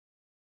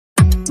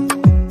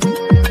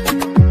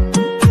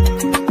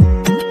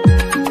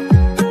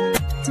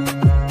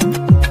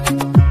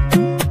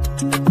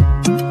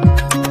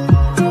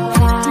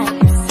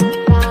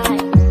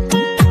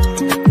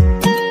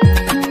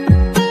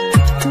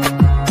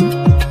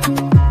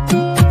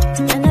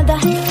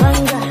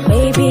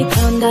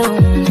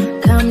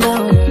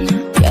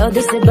Girl,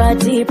 this your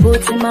body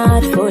puts in my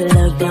heart for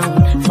lockdown,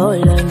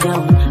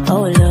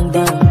 oh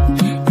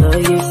lockdown. Girl,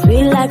 you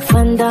sweet like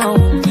fun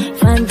down.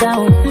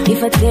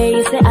 If I tell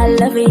you say I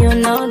love you, you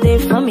know they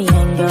from me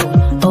young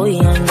girl, oh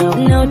young girl.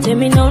 No, tell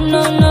me no,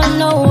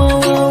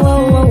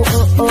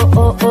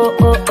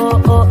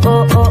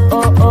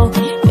 oh,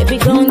 baby,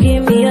 gon'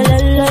 give me a la.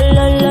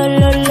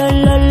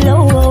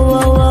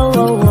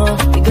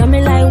 You got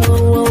me like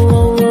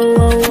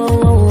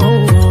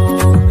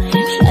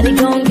shawty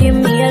gon' give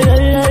me a la.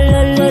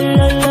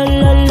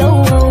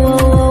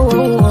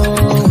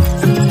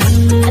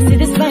 I see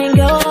this fine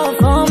girl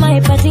for my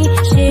party,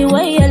 she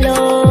way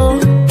yellow.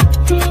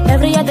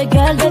 Every other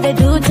girl that they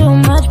do too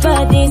much,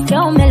 but this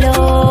girl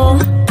mellow.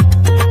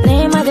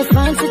 Name of the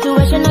fine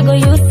situation, I go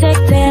use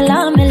tell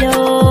I'm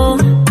mellow.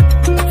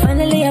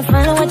 Finally I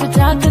find out what to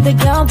talk to the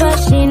girl, but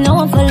she know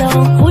I'm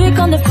follow. Who you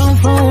on the phone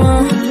for?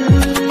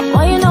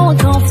 Why you know I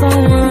come from?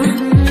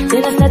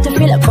 Then I start to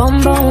feel like bum.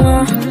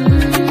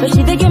 But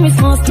she they give me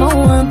small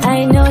one.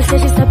 I know, say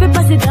she stop it,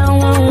 pass it down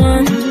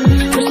one.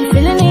 But she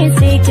feeling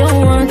insecure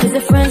one. Cause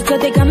the friends, cause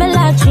they got me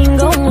like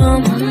chingo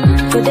one.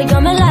 Cause they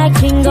got me like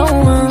chingo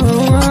one.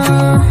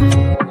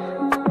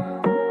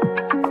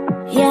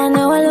 Yeah, I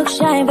know I look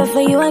shy, but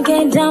for you I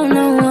get down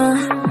no one.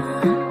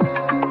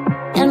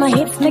 And my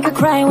hips make her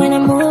cry when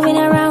I'm moving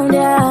around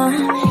her.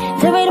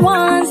 Do it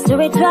once, do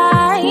it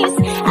twice.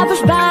 I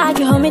push back,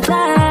 you hold me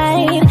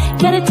tight.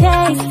 Get a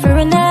taste for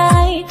a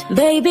night.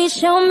 Baby,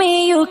 show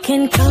me you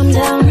can calm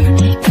down.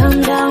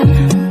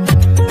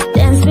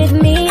 Dance with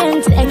me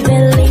and take the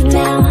lead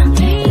now.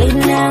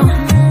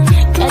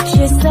 Got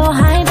you so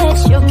high that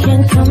you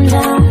can come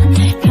down.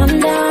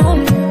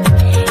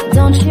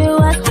 Don't you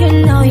ask, you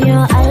know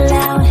you're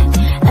allowed.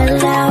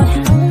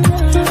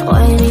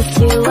 When it's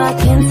you, I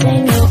can say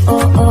no.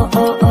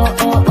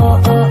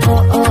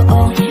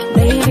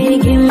 Baby,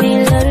 give me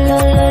la.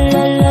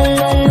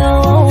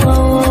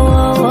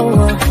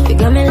 You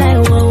got me like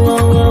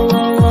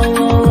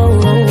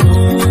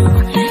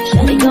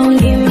Shawty gon'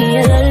 give me a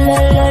la.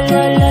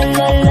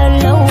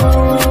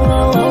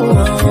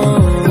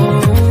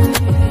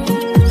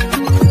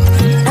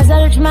 As I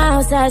reach my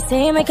house, I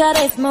say make her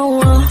rest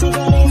more.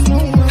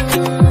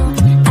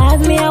 As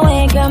me I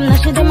wake up, now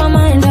she in my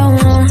mind on.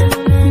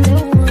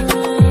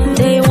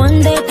 Day one,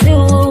 day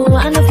two,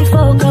 I know if you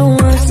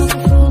focus.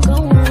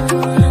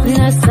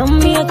 Now some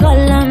me a call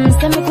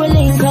send me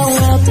quickly go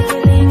up.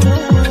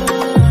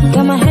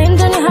 Got my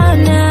hand on your heart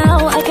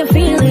now, I can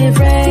feel it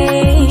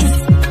race.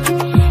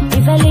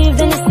 If I leave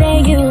then you say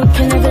you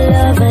can never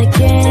love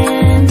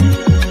again.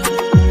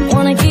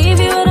 Wanna give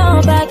you it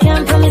all back,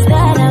 can't promise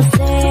that I'll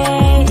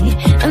stay.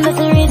 And that's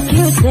the risk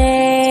you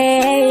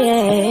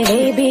take.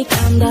 Baby,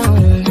 calm down.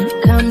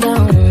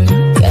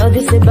 Girl,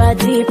 this your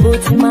body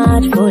puts in my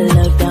heart for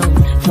lockdown,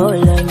 oh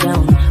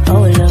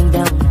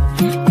lockdown.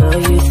 Girl,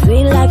 you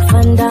sweet like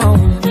fun down.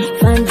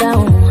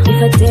 If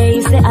I tell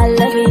you say I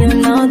love you, you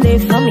know they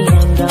from me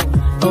young girl,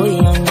 oh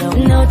young girl.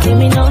 No, tell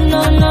me no,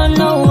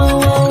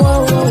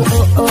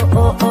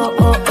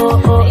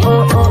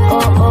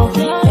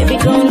 baby,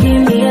 gon'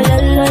 give me a la.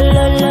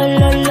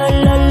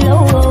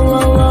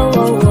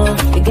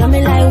 You got me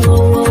like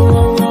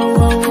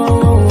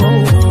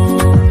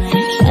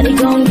shawty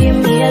gon' give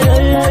me a la.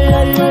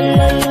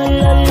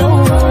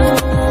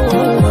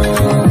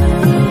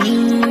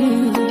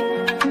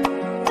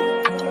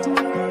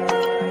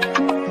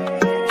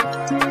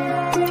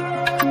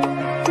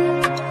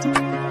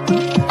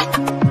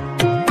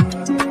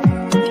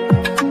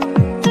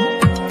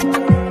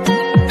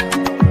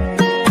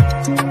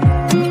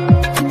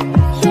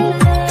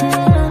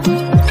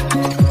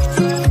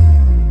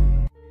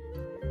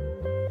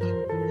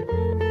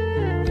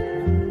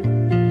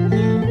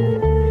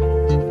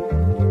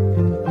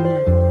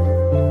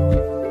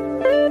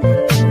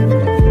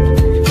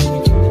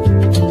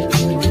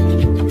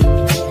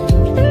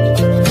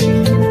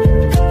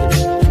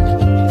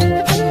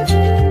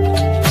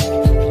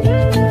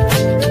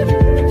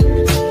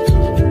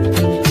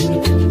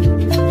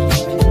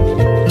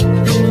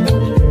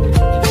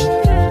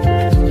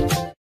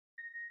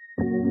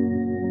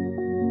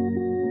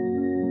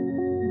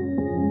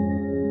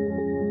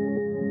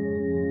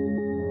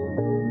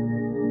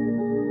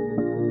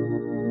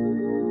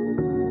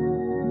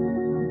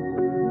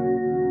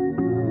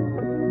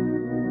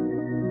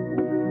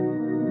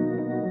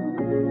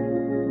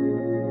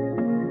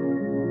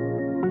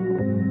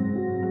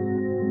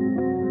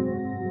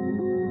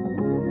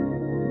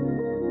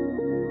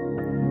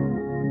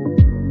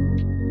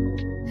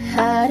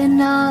 Had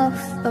enough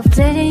of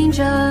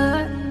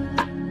danger.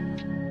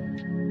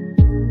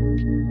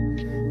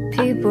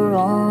 People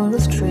on the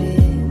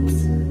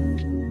streets,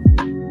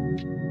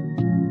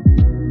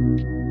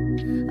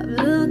 I'm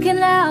looking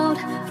out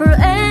for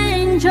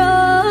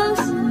angels.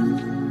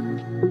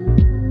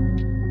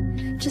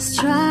 Just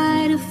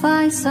try to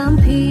find some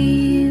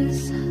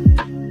peace.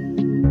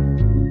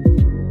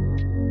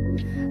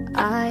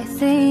 I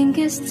think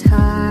it's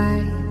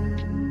time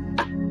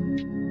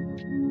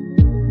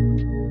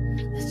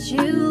that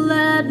you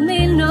let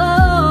me know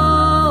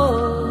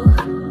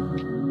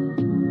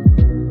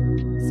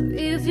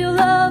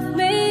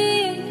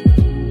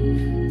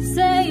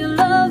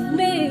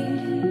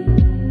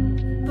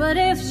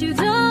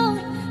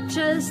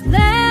just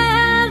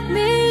let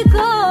me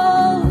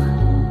go.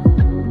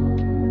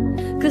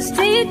 'Cause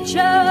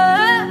teacher,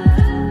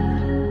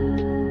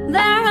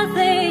 there are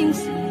things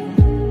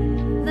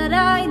that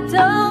I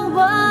don't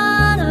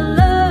wanna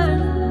learn.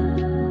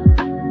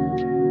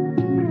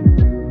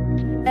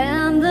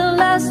 And the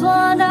last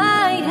one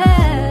I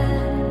had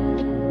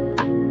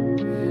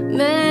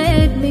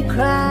made me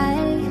cry.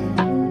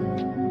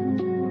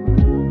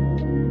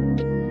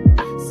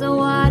 So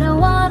I don't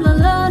wanna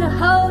learn to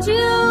hold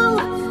you,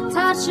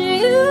 touch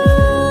you,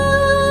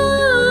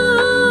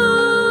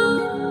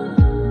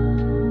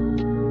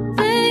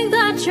 think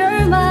that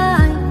you're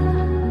mine,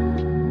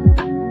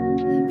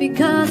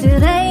 because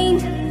it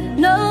ain't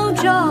no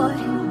joy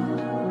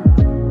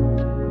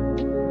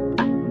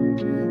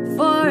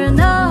for an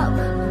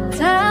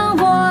uptown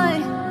boy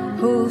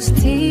whose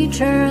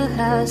teacher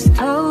has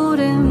told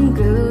him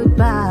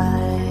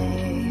goodbye,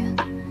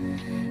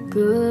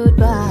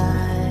 goodbye.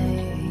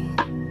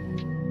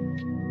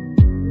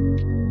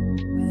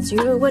 As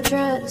you were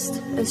just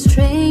a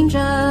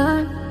stranger,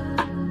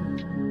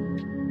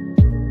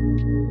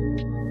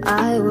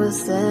 I was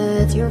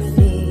at your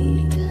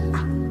feet.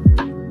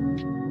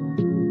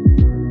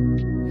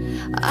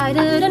 I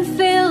didn't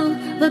feel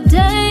the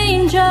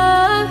danger.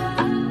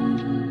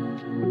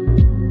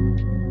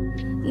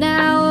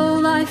 Now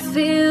I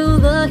feel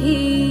the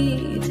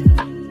heat.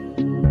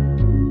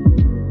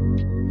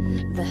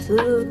 That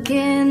look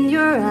in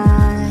your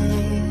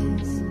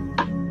eyes,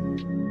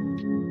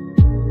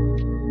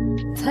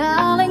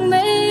 telling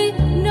me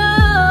no.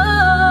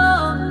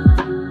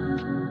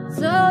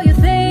 So you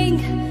think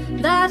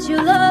that you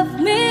love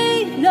me?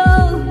 No,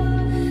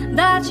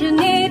 that you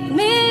need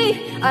me.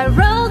 I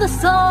wrote a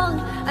song,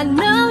 I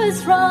know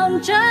it's wrong,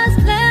 just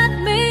let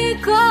me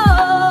go.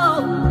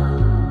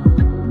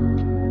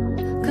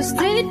 'Cause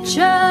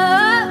teacher,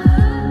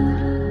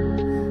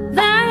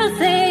 there are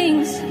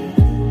things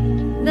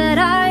that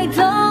I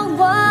don't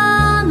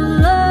wanna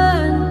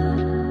learn.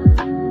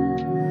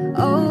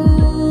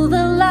 Oh,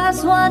 the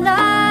last one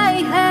I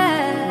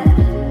had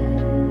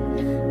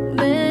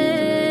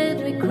made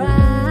me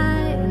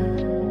cry.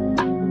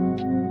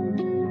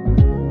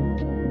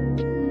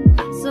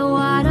 So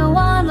I don't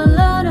wanna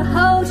learn to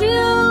hold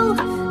you,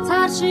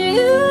 touch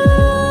you,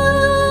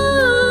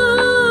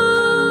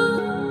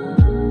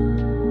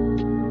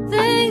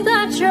 think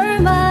that you're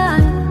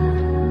mine,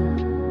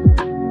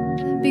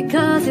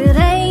 because it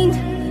ain't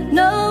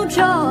no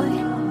joy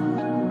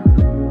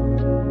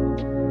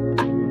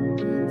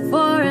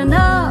for an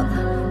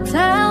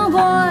uptown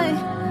boy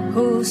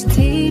whose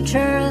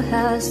teacher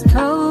has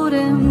told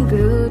him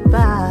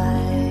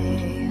goodbye,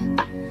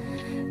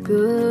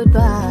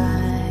 goodbye.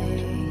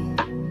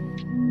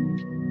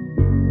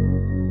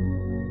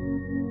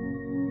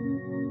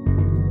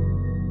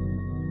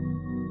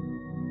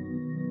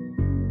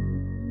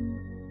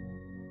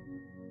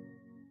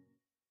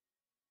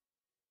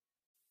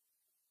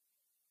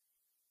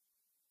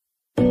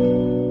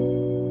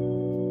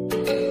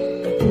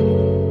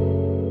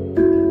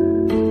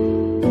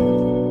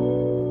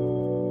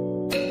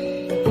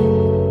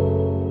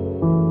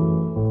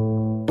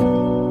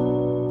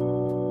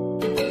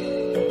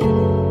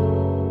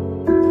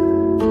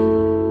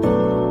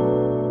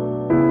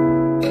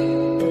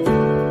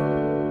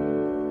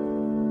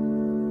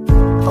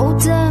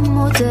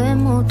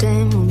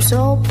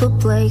 Sober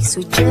breaks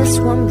with just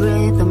one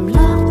rhythm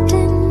locked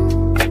in.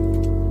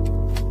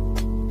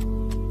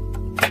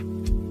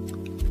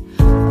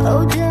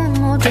 Oh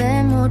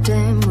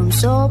damn, I'm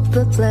so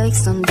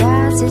perplexed, and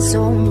that is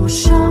almost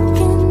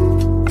shocking.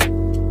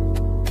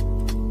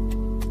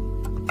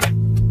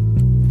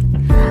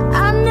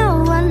 I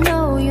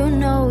know, you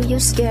know,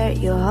 you're scared,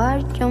 your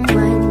heart, your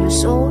mind, your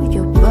soul,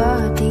 your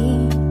body.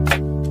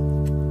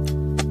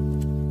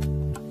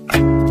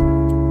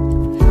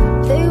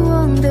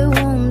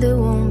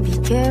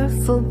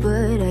 Careful,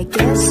 but I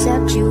guess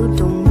that you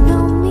don't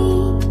know me.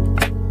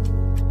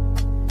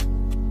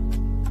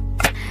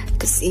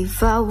 'Cause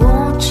if I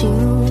want you,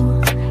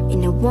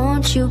 and I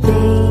want you,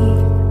 babe,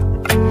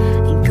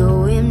 and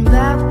going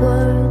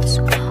backwards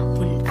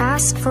when I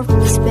ask for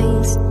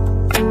space.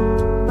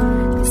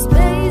 'Cause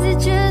space is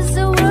just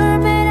a word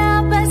made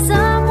up by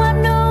someone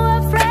who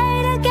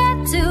afraid to get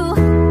too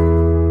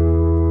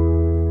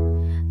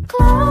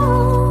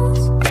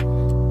close.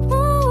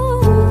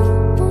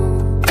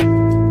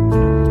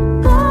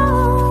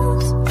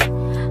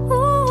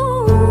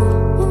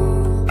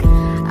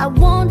 I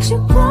want you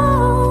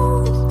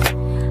close.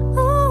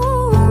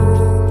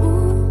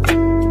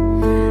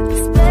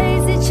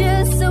 Space is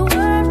just a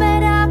word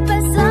made up by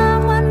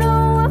someone who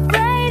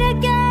afraid to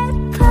get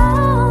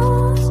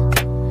close.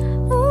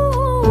 Oh,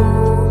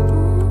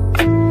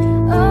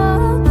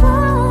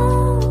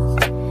 close.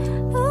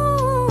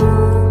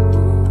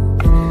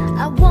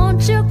 I want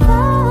you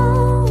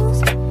close.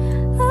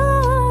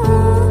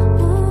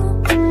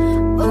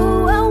 Oh,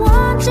 I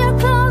want you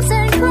close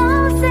and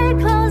close and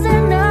close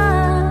and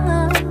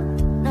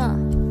no.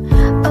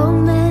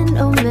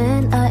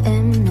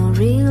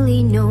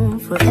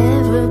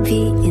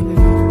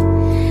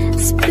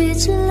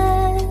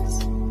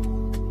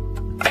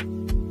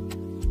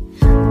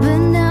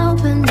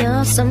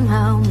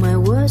 Somehow my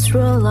words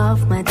roll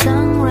off my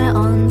tongue right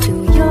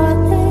onto your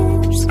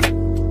lips.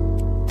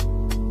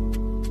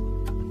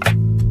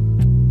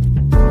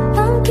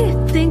 I'm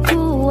getting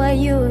cool while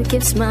you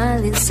keep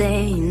smiling,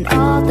 saying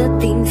all the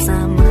things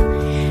I'm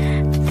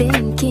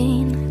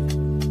thinking.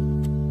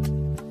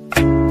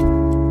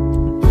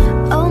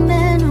 Oh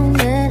man,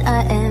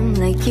 I am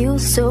like you,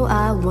 so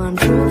I want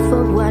proof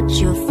of what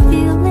you're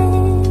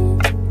feeling.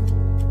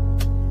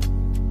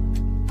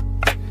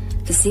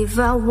 'Cause if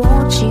I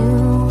want you,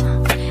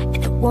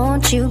 and I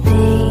want you,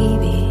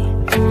 baby,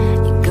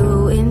 and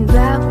going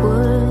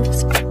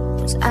backwards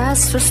was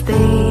ask for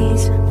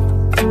space.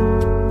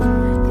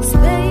 'Cause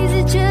space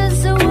is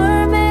just a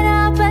word made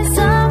up by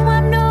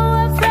someone who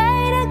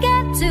afraid to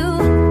get too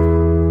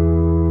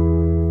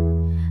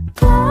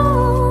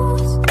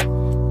close.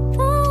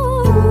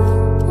 Close.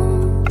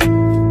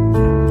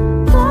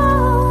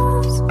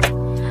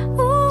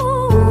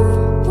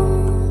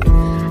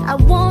 I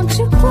want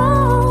you close.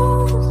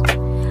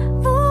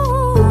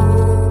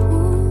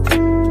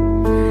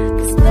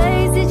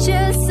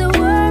 Just a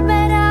word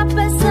made up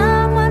by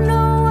someone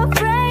who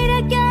afraid to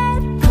get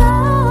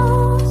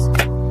close.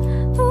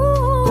 Ooh,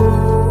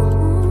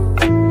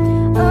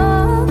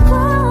 oh,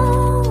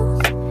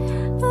 close.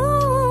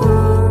 Ooh,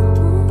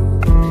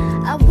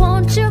 I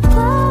want you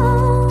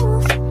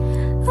close.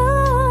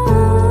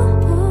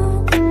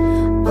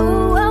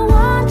 Ooh, I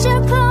want you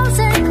close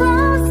and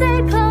close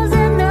and close enough.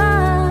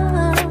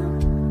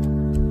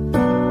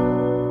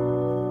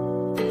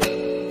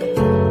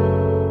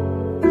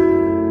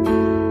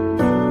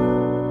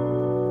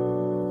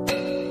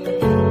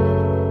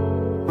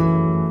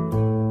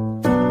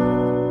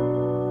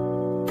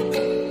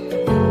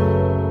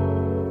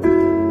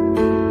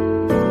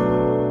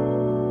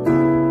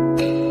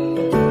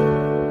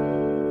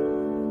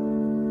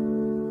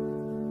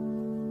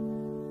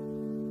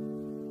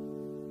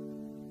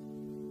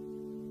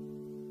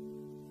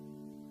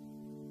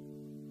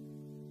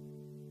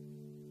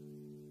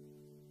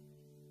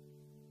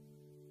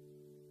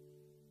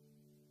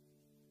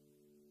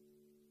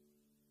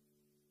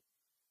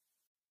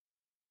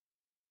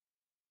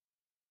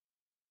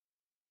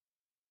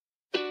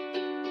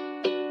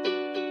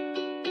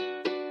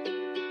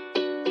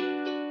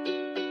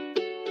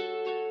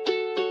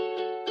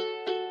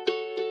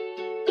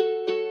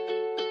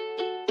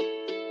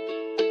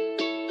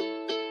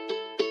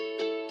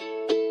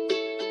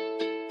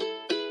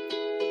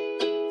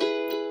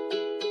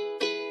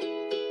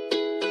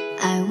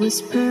 I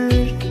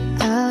whispered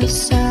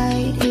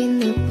outside in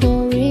the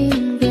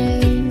pouring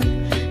rain,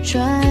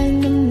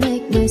 trying to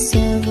make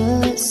myself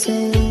a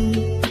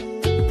saint.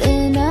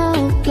 Then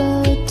I'll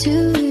float to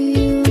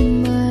you,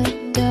 my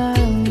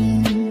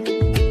darling,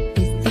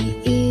 with the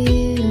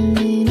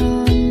evening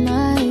on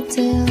my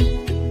tail.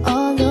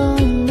 Although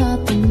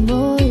nothing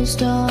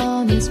voiced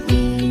on its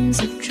means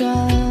of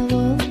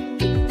travel,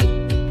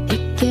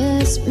 it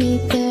gets me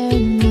there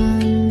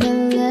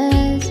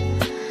nonetheless.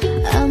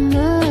 I'm a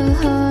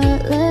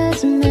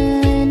heartless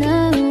man,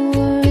 and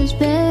words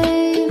bear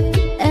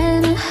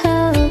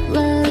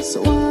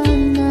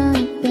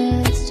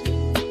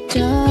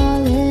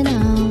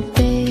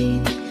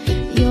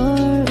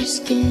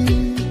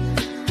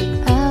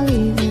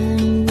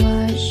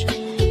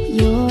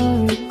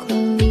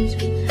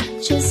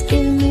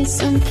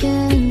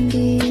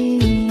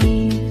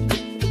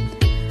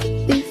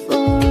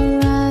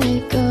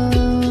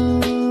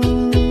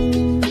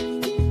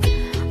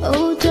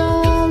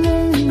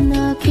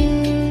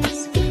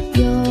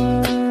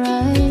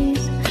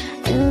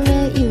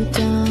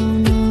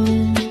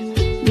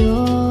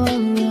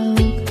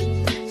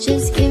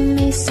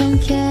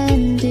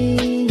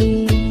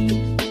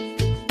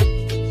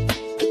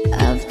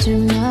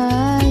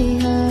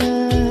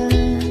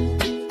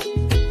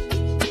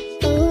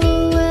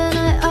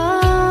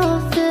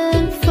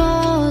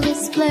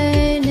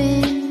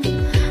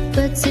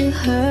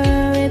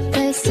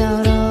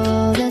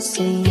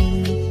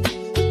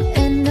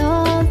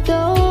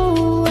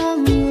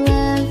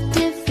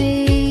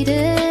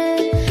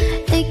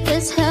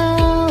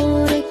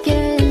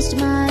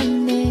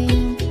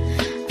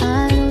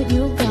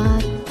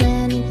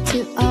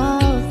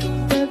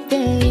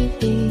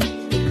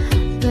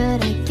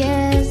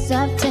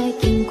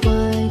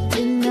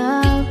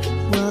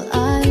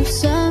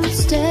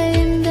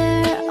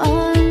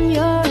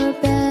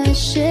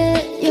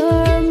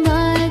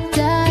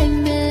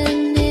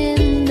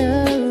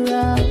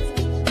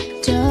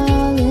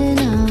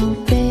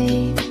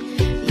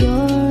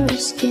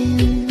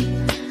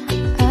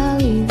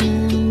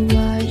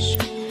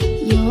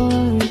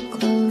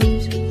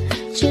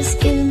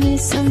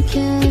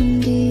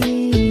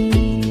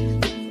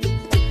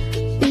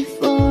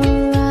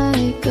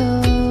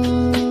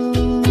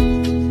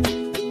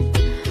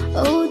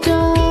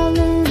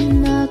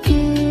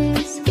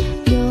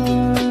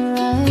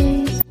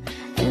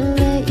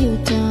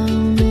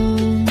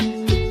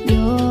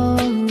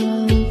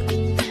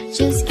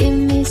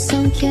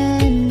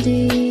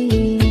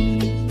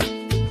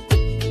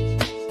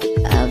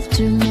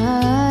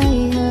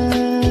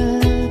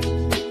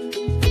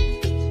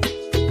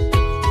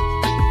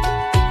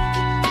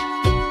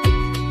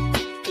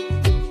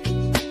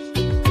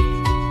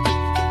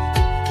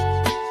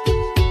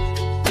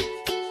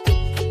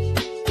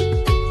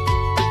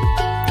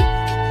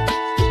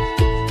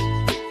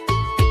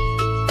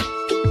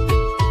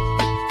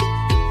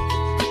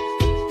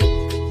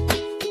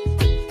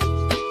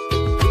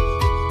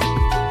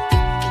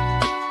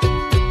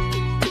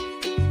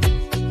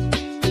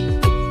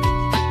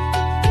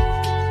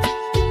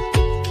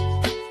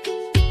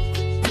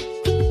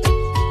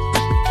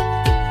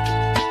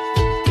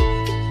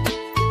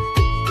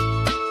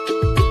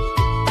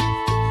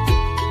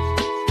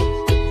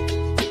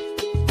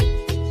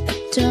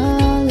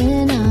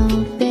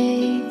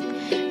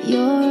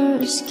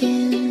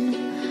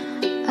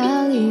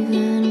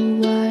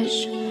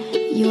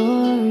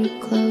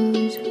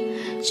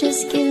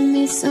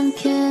some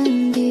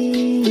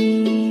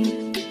candy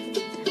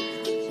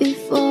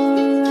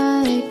before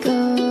I go.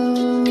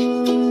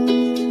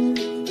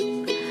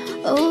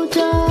 Oh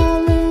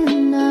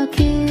darling, I'll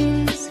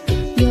kiss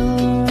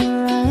your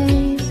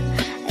eyes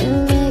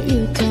and let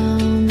you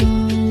down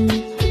on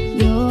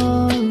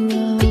your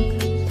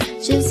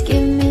rug. Just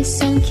give me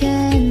some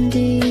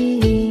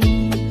candy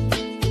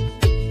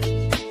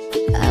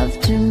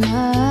after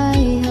my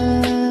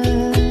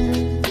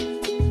hurt.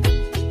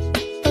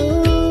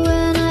 Oh,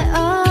 and I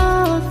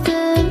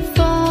often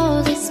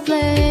fall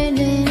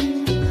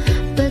explaining,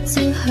 but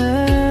to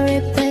her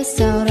it plays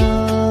out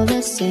all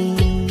the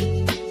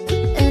same.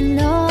 And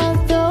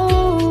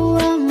although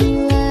I'm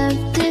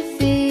left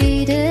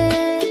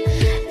defeated,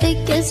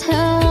 it gets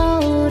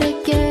held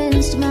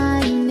against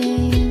my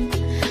name.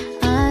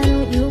 I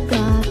know you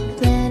got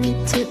plenty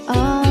to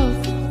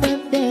offer,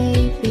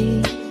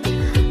 baby,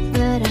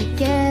 but I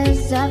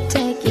guess I've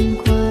taken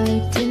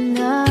quite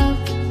enough.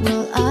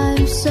 Well,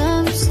 I'm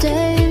some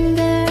stain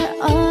there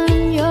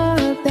on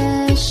your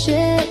bed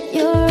sheet.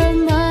 You're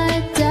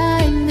my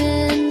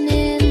diamond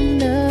in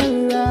the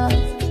rough.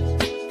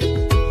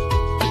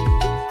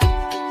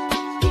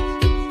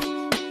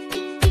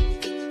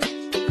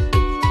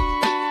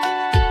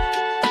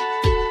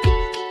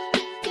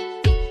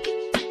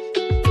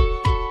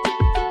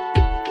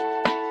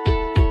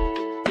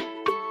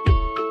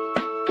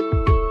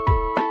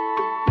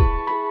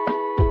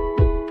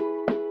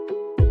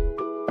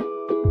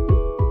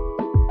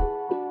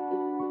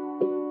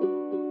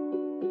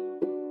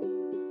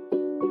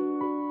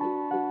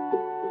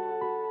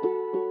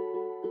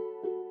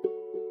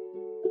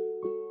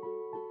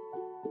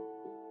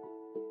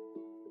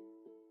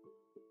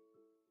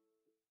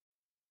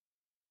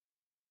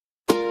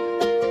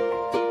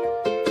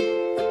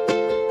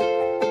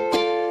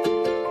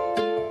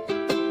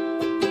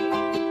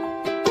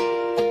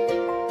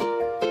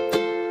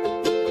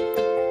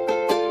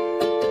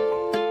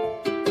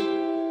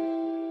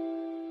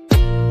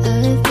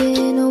 I've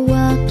been a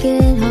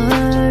walking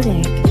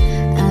heartache.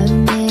 I've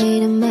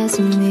made a mess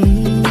of me.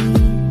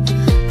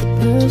 The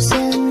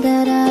person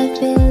that I've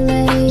been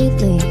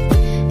lately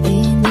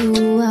ain't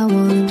who I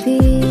wanna be.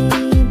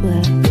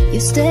 But you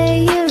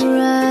stay here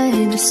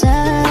right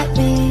beside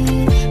me,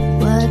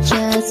 watch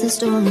as the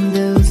storm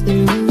blows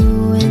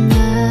through, and I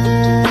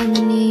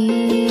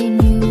need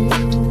you.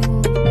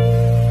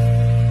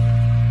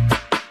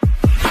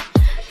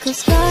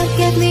 'Cause God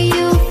gave me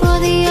you for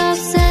the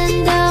ups and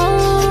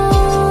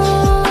downs.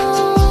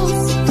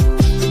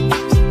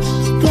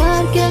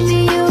 God gave me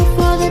you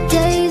for the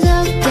days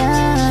of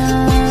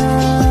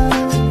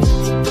doubt.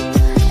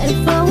 And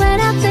for when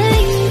I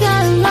think I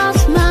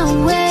lost my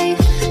way,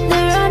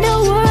 there are no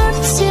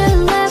words still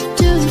left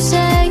to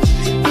say.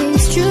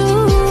 It's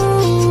true.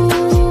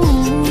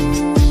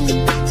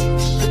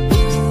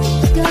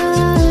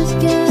 God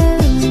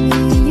gave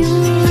me you.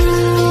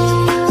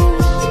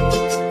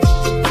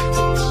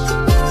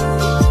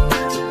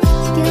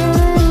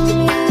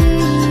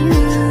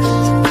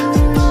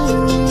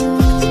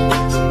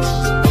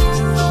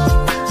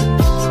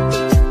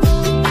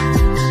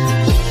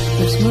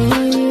 There's more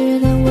here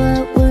than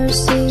what we're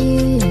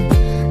seeing,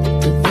 a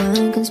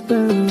divine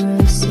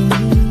conspiracy.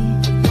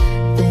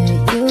 That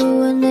you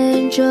an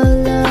angel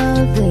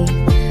lovely,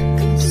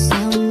 'cause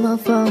someone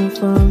fall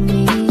for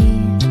me.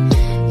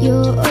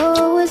 You'll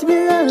always be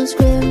love's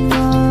scream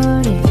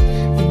morning,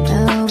 and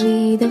I'll be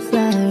the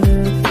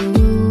flatter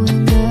fool,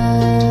 and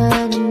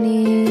I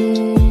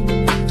need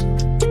you.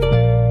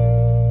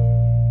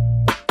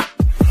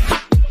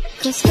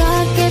 'Cause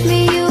God gave me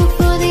you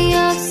for the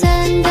ups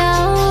and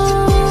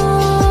downs.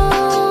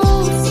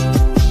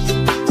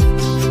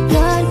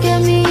 God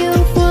gave me you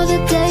for the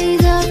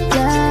days of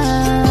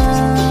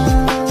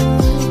doubt.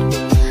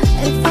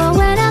 And for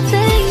when I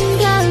think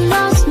I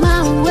lost my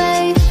way,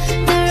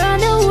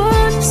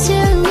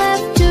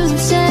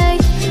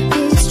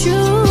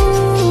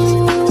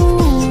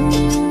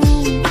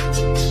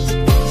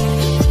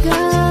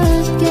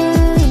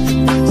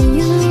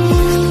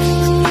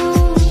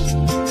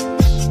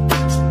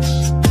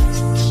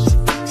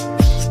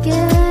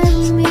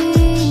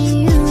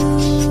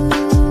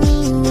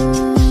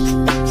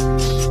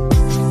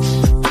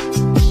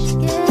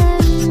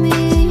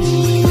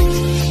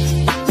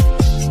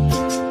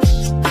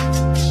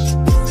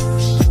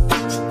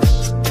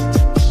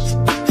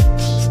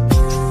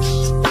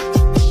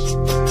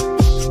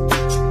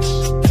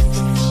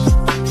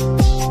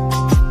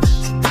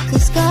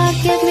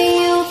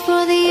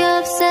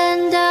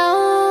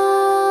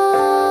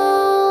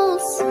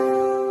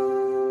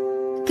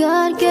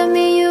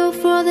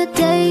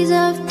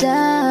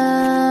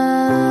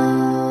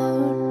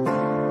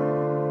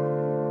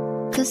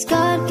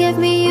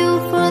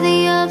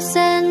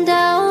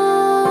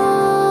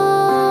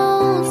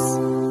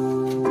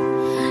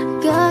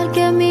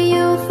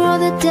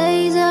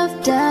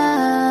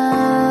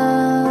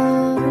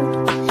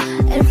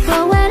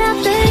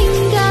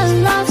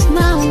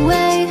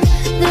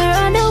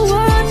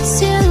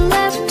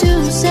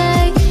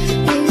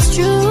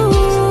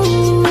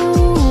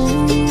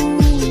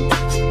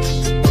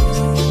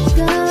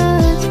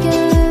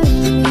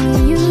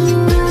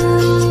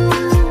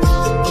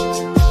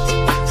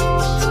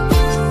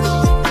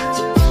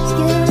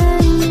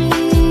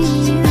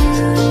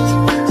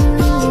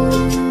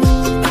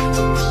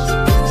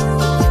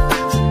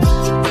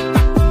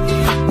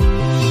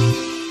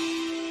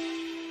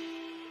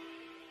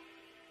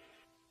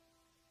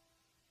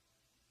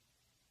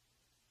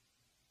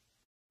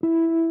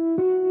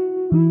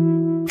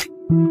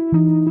 Can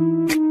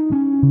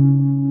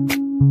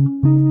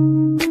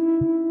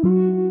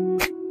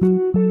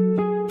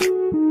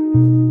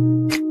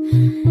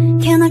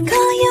I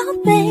call you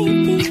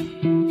baby?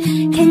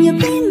 Can you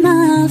be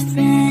my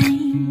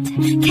friend?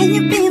 Can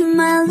you be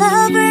my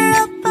lover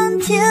up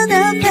until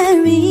the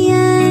very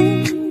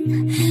end?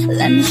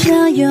 Let me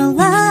show you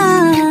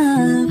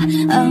love,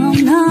 I'll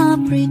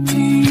not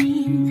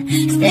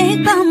pretend. Stay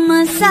by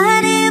my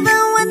side even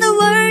when the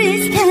world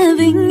is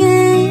caving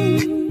in.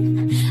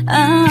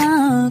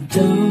 Oh,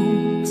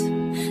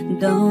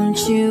 don't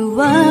you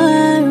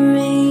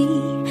worry,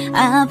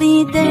 I'll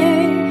be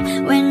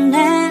there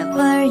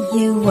whenever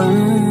you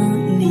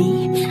want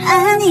me.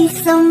 I need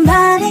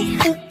somebody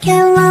who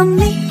can love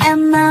me at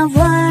my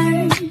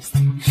worst.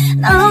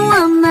 No,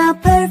 I'm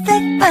not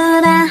perfect,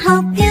 but I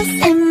hope you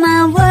see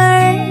my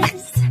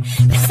worst.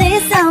 'Cause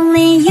it's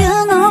only you,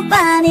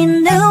 nobody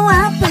knew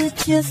I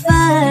put you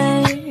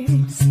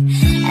first.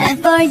 And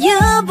for you,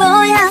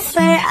 boy, I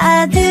swear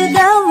I do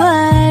the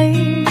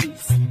worst.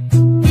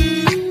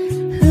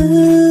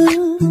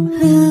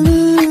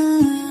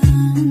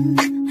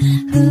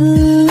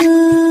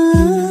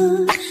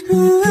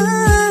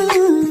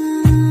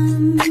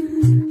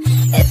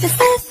 If it's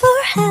set for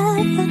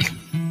heaven,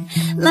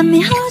 let me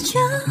hold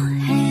your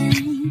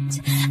hand.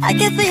 I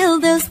can feel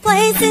those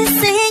places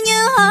in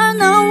your heart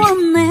no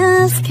one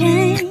else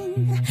can.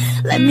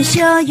 Let me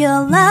show you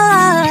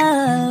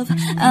love,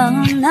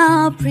 I'll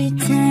not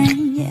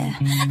pretend, yeah.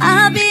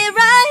 I'll be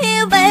right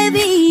here,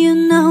 baby, you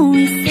know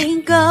we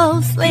sink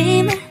or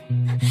swim.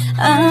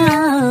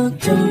 Oh,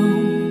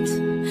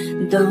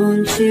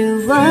 don't you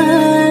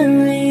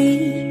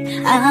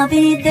worry, I'll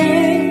be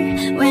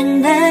there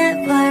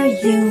whenever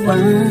you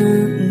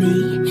want me.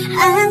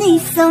 I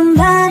need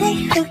somebody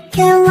who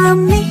can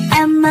love me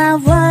at my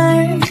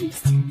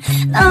worst.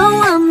 No,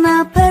 I'm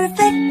not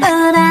perfect,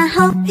 but I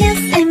hope you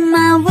see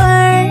my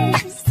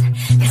worst.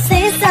 'Cause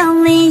it's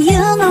only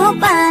you,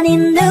 nobody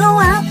knew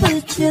I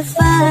put you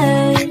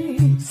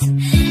first.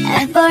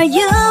 And for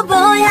you,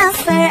 boy, I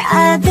swear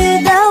I do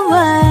the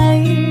worst.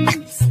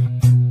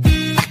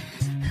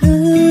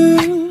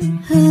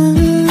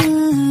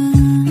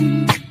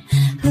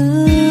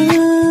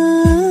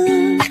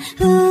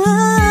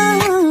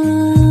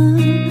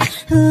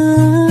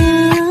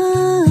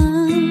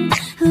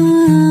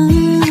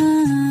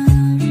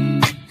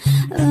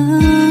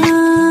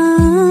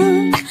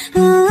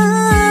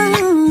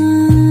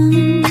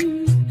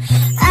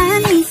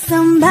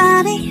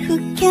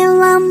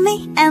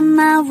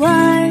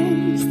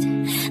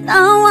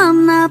 No,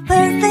 I'm not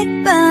perfect,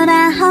 but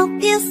I hope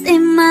you see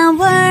my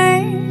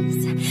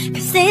worst.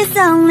 'Cause it's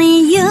only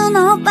you,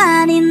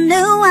 nobody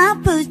knew I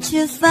put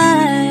you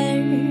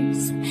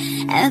first.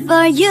 And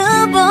for you,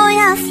 boy,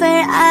 I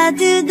swear I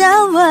do the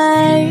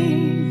worst.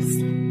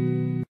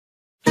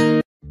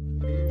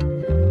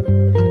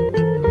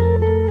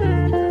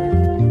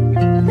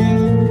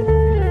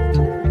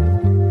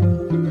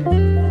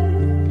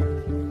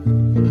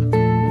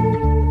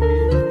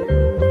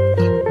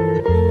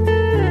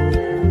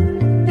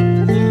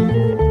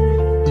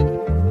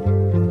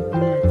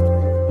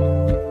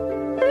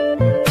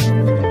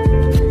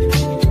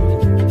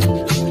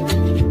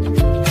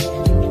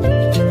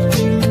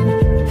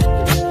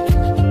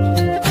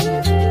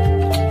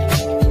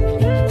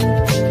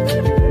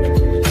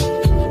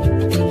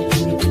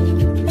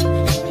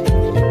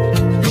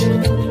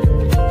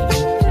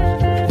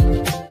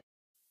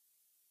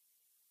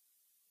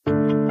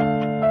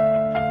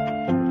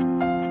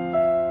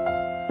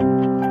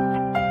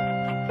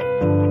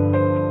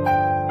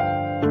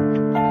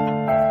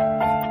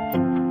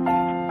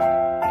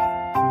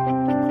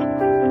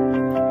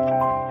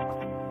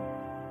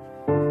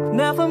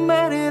 Never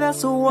made it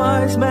as a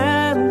wise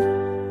man,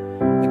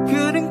 I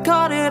couldn't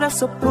cut it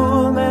as a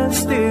poor man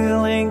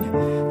stealing.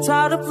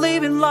 Tired of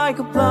living like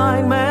a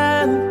blind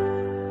man,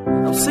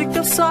 I'm sick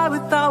of sight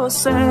without a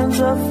sense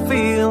of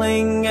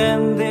feeling.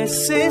 And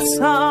this is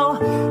how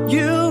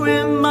you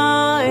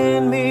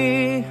remind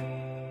me.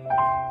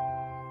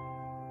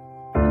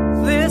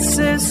 This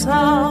is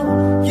how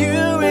you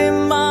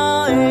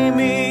remind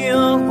me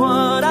of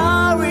what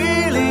I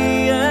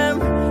really am.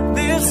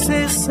 This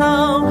is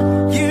how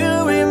you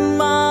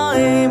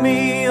remind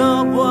me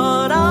of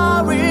what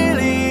I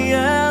really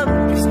am.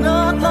 It's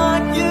not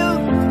like you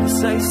to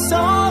say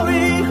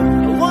sorry,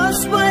 I was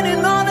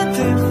waiting on a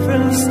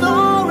different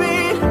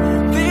story.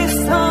 This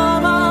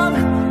time I'm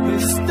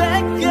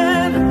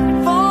mistaken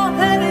for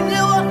handing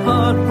you a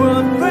heart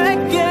worth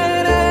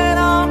breaking. And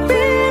I'll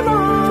be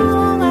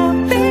wrong,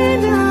 I've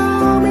been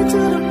down to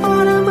the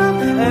bottom of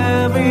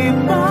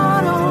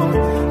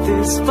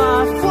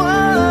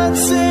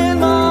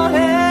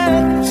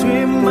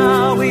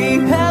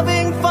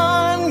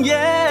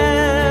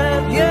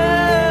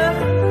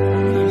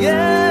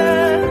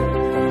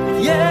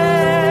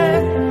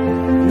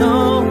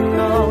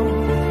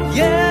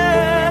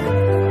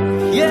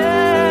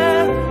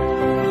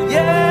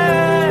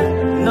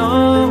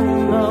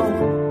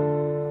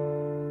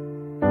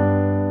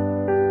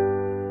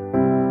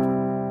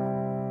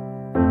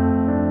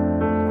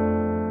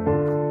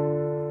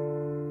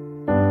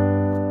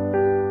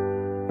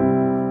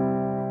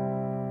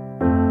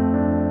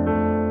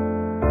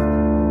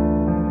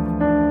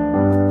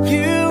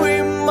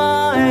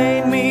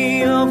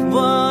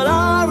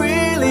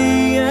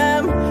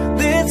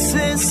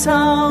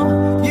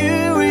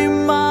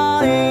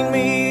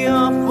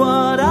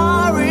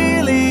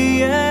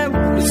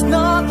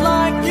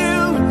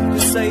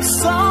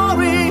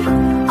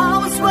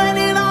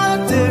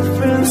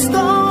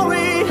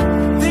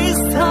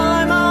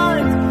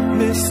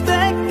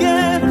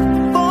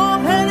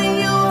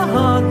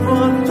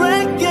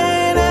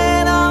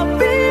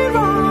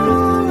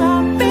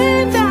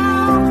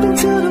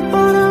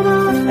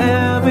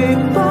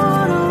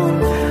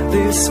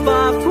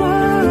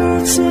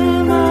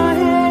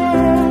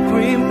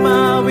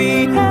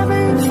we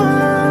having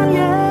fun?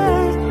 Yeah,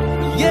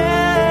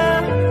 yeah,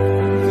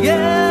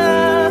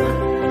 yeah,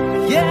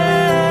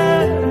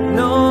 yeah.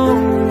 No,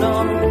 no.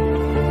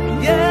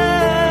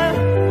 Yeah,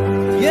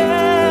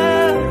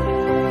 yeah,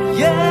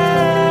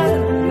 yeah.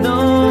 No,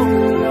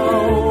 no.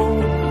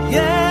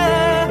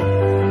 Yeah,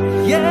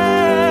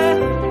 yeah,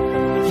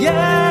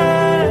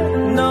 yeah.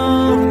 No,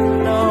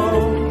 no.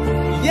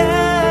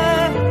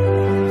 Yeah,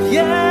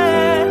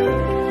 yeah,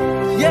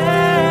 yeah.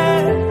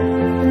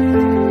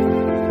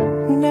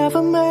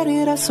 Never made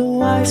it as a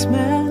wise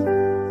man.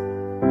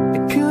 I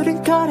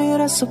couldn't cut it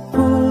as a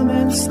poor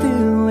man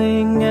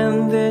stealing.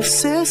 And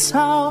this is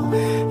how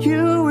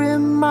you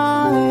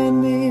remind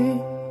me.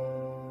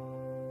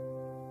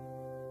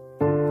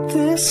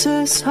 This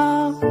is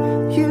how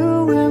you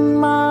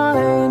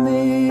remind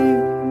me.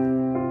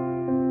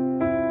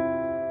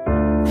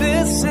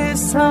 This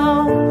is how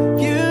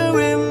you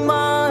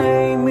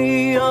remind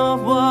me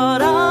of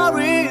what I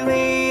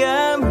really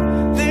am.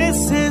 This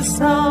is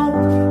how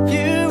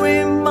you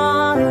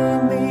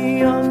remind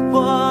me of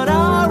what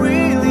I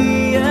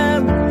really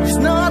am. It's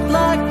not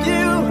like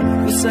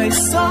you say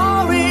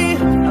sorry.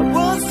 I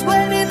was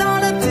waiting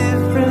on a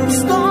different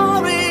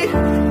story.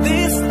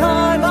 This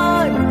time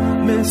I'm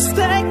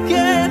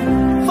mistaken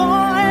for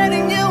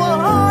handing you a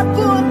heart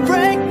full of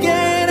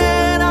breaking.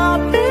 And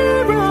I've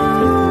been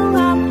wrong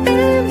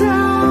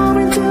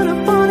into the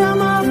bottom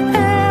of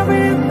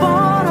every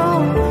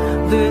bottle.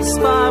 There's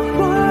five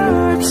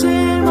words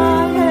in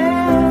my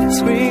head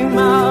scream,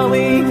 are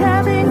we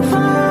having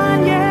fun?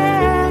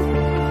 Yeah,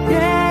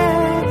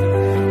 yeah,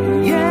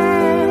 yeah.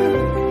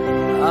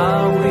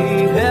 Are we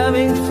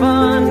having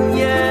fun?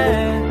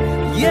 Yeah,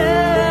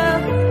 yeah,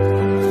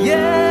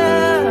 yeah.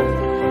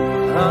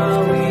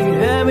 Are we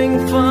having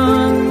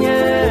fun?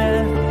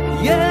 Yeah,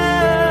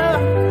 yeah,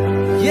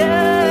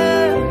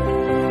 yeah.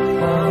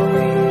 Are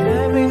we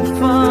having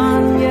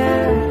fun?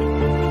 Yeah.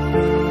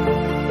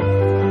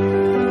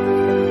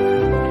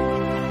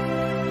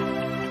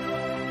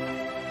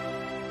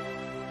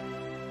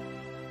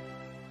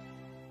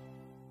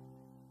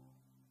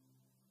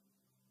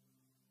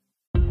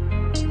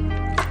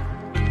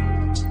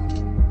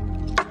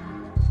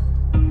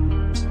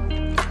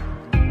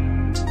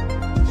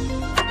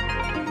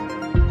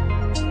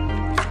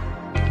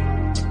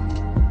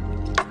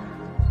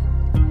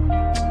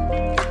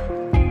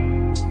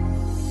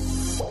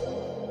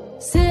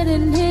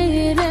 Sitting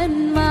here in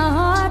my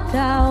heart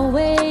out,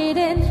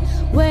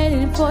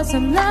 waiting for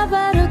some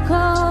lover to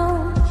call.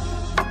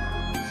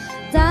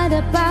 Died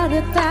about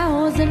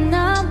 1,000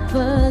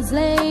 numbers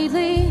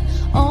lately,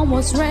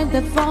 almost ran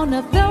the phone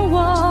off the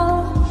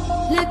wall.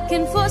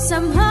 Looking for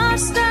some hot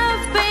stuff,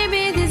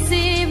 baby, this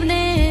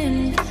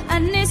evening. I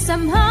need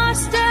some hot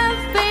stuff,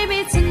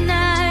 baby,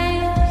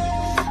 tonight.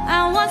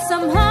 I want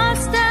some hot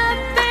stuff,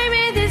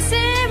 baby, this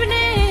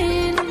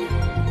evening.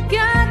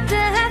 Got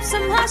to have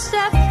some hot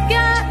stuff,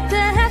 got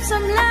to have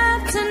some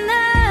love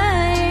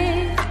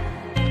tonight.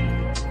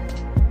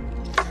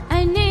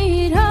 I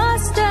need hot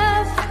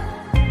stuff.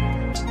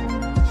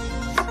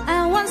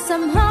 I want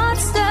some hot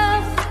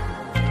stuff.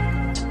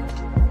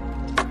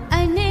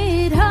 I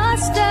need hot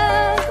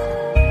stuff.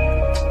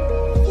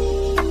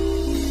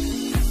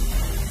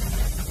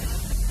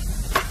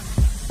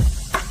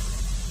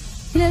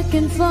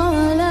 Looking for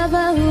a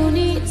lover who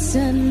needs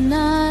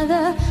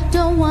another.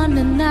 Don't want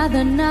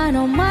another night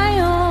on my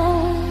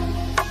own.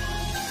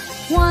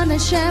 Wanna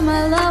share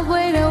my love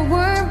with a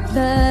worthy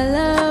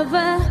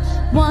lover.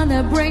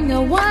 Wanna bring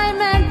a white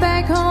man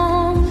back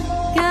home.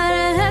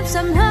 Gotta have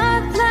some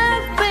hot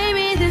love,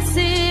 baby, this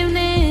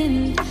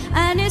evening.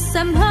 I need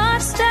some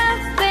hot stuff,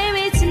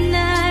 baby,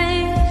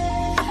 tonight.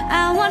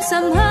 I want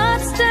some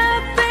hot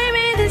stuff,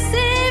 baby, this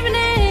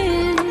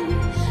evening.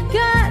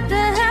 Got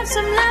to have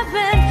some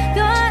loving,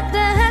 got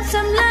to have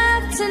some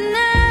love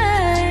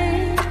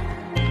tonight.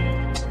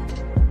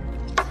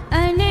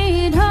 I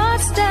need hot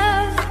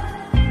stuff,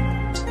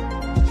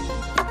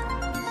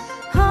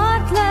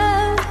 hot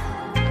love.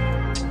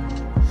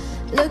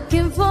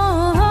 Looking for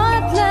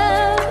hot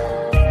love.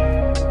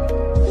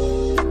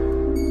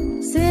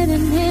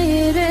 Sitting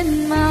here in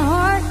my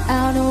heart,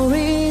 out no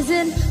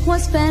reason.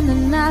 Won't spend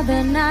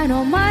another night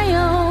on my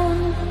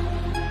own.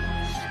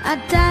 I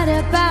died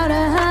about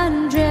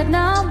 100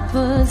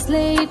 numbers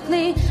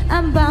lately.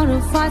 I'm bound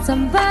to find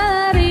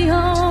somebody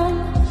home.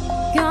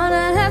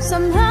 Gonna have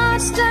some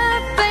hot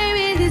stuff,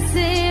 baby, this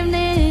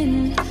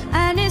evening.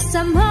 I need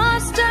some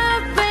hot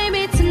stuff,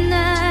 baby,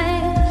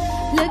 tonight.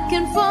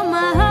 Looking for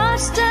my hot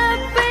stuff,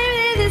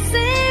 baby, this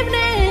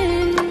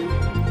evening.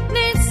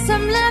 Need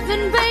some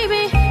loving,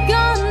 baby.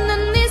 Gonna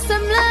need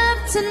some love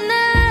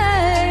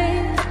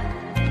tonight.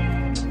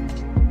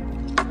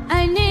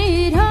 I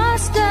need hot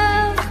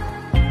stuff,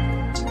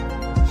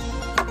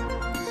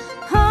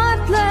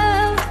 hot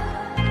love.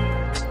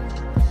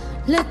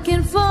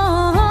 Looking for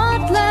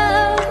hot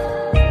love.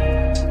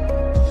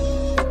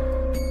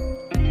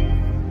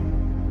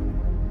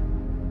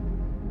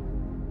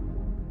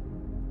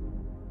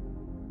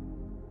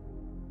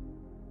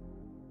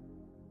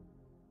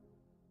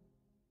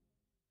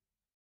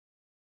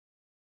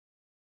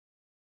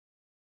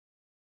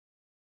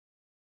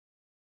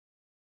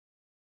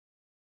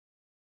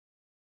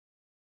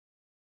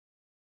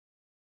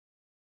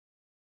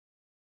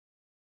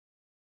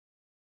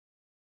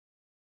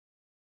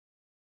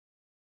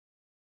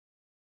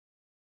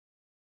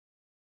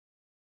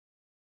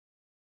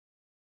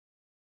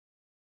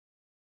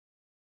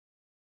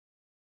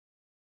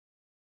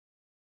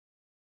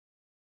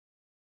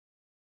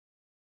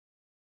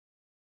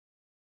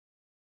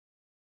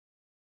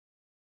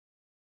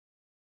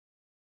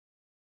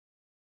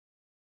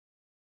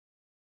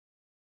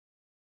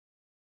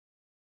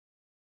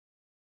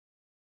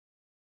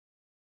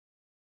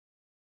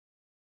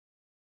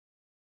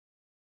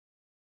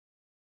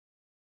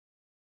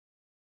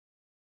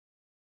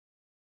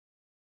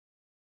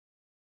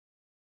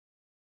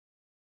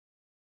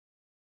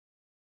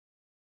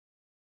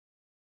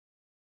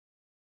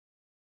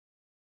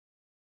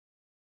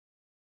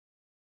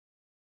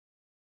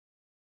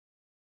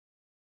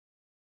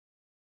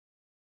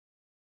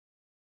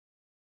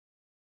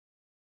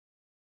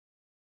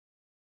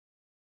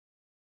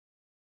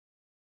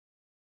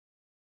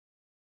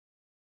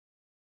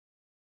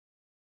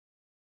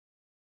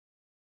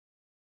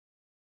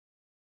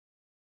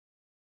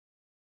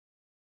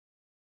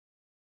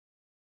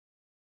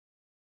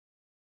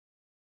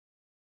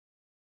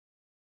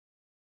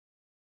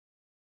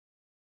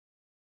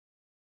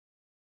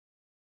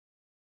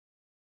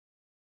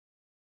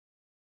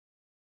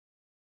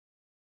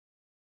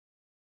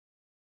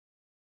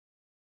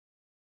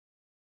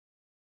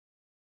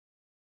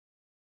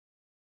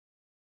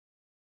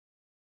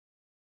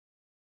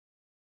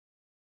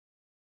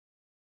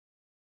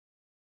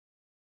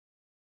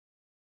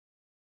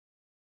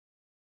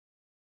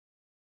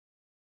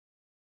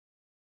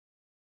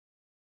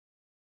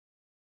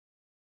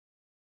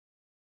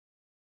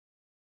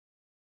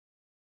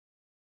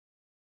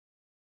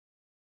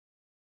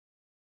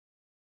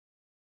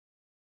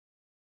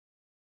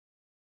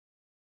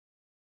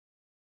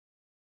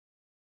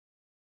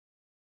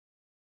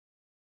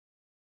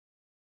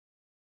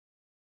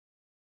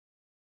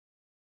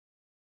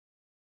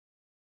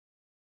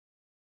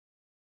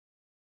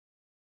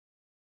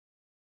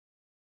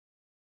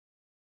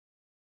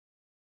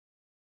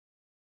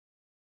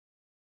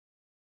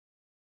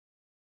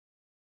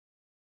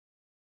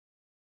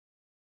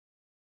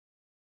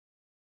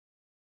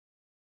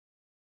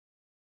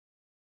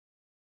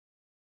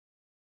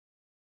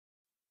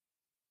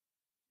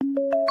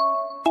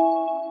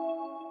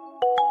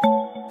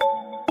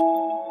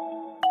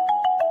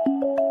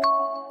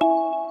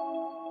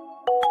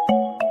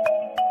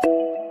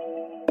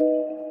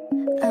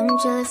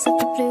 jealous of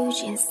the blue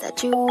jeans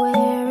that you're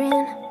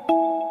wearing,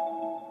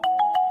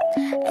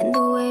 and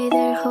the way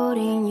they're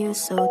holding you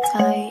so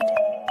tight.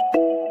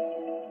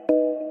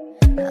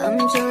 I'm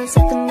jealous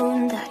of the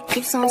moon that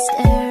keeps on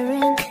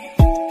staring,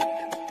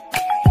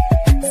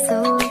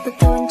 so up the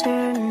door and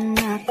turn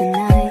out the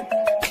night.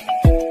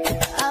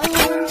 I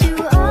want you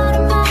all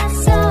to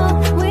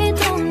myself, we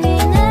don't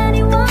need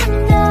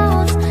anyone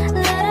else.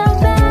 Let our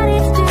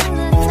bodies do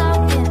the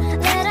talking,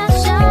 let our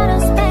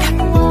shadows paint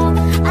the wall.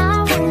 I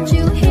want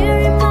you here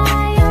in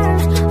my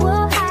arms,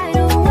 we'll hide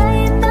away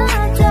in the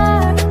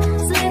dark.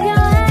 Slip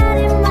your head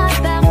in my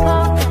back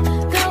pocket,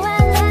 go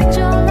and let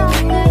your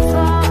love get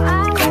fall.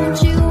 I want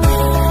you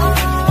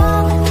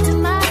all to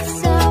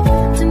myself,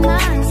 to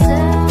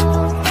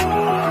myself.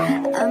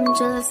 I'm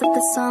jealous of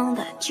the song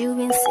that you've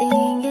been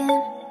singing,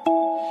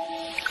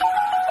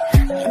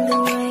 and the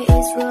way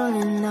it's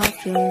rolling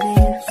off your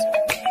lips.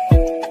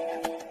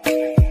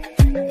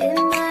 It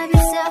might be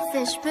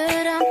selfish,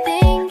 but I'm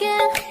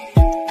thinking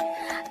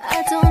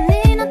I don't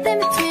need nothing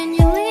between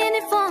you,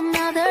 leaning for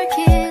another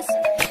kiss.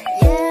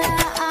 Yeah,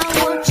 I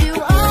want you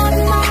all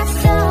to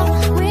myself,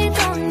 we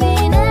don't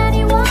need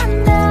anyone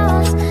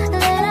else.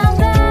 Let our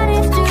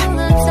bodies do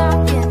the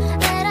talking,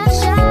 let our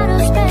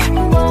shadows paint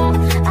the wall.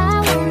 I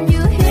want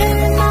you here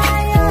in my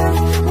arms,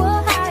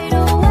 we'll hide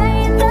away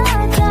in the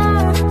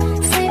dark.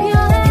 Save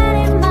your head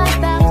in my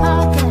back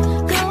pocket,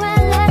 go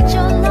and let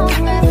your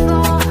loneliness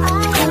fall. I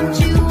want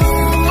you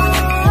all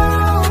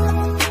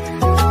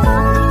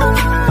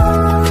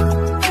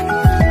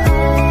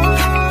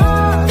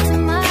to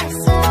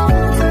myself,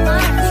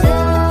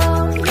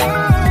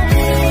 yeah.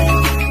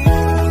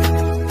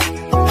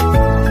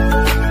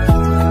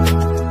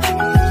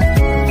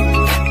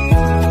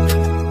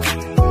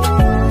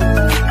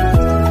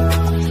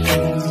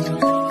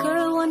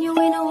 Girl, I want you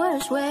in a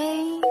worse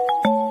way.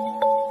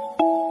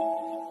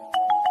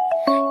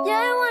 Yeah,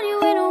 I want you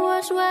in a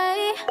worse way.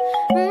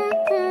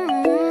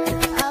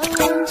 I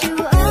want you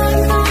all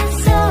to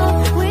myself,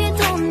 we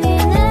don't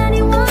need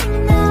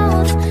anyone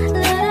else.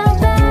 Let our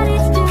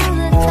bodies do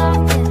the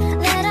talking,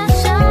 let our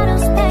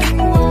shadows paint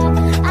the wall.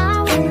 I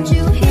want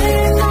you here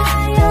in my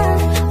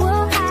arms,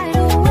 we'll hide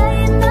away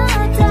in the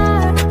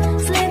dark.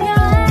 Slip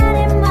your head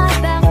in my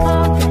back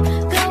pocket,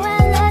 go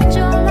and let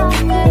your love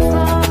get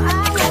fall.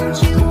 I want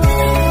you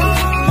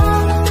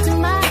all to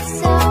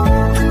myself,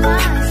 to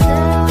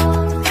myself.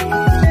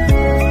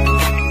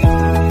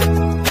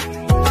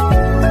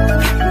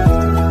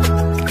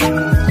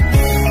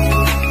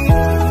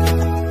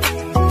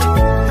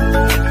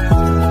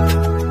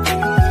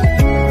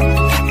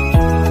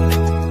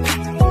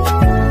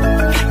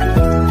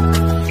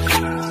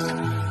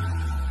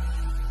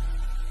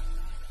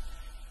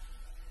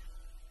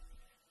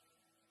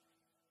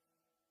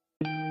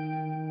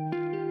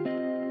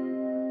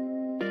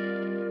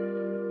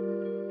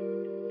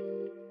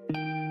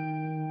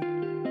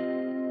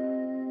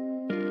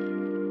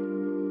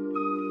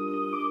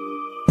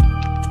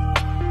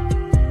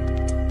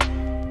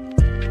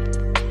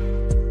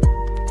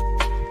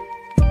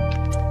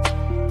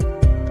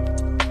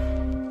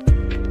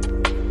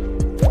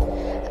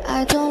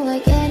 I don't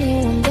like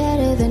anyone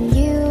better than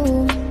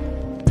you.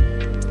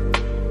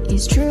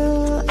 It's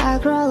true, I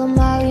crawl a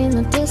mile in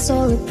a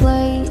desolate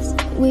place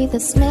with the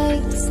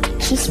snakes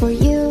just for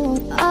you.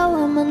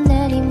 Oh, I'm an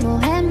animal,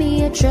 hand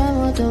me a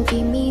tremor, don't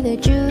give me the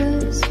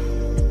juice.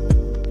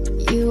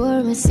 You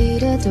are my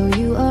citadel,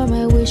 you are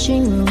my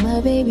wishing room,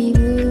 my baby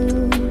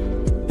blue.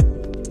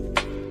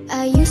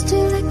 I used to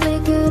like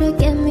liquor to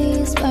get me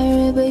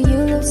inspired, but you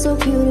look so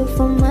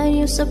beautiful, my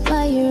new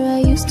supplier. I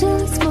used to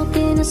like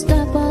smoking to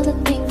stop all the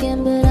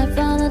thinking, but I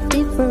found a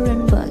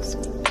different buzz.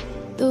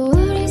 The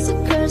word is a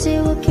curse,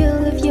 it will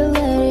kill if you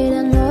let it.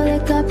 I know they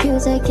got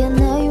pills, I can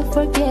help you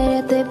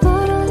forget it. They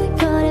bottle, they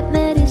call it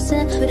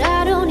medicine, but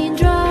I don't need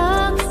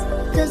drugs,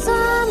 cause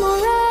I'm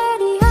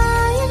already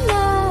high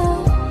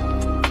enough.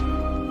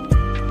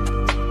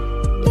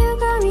 You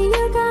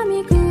got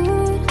me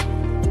good.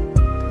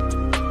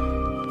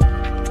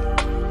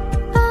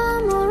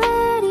 I'm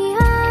already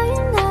high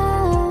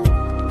enough.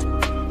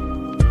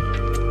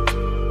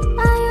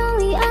 I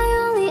only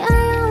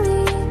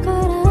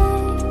got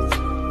eyes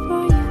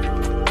for you.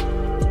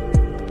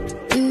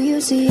 Do you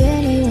see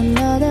anyone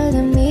other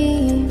than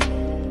me?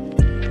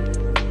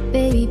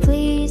 Baby,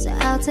 please,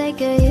 I'll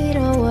take a hit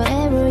or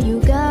whatever you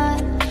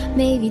got.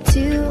 Maybe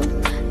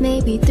 2,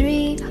 maybe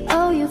 3.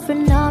 Oh, you're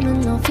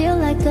phenomenal, feel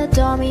like a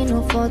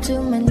domino, fall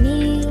to my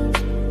knees.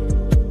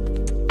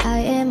 I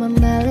am a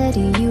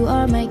melody, you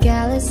are my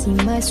galaxy,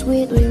 my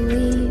sweet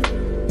relief.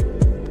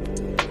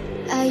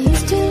 I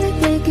used to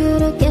like liquor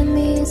to get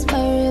me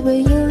inspired, but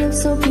you look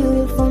so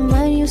beautiful,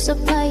 my new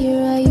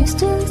supplier. I used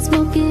to like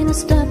smoking to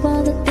stop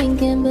all the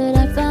thinking, but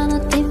I found a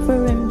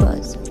different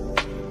buzz.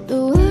 The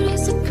word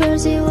is a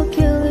curse, it will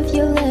kill if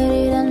you let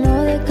it. I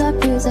know they got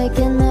pills, I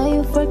can help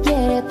you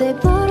forget it. They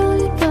bottle,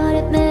 they call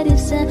it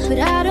medicine, but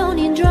I don't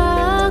need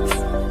drugs,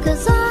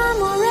 cause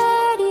I'm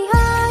already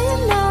high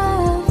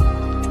enough.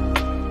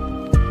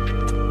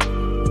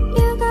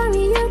 You got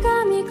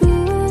me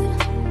good.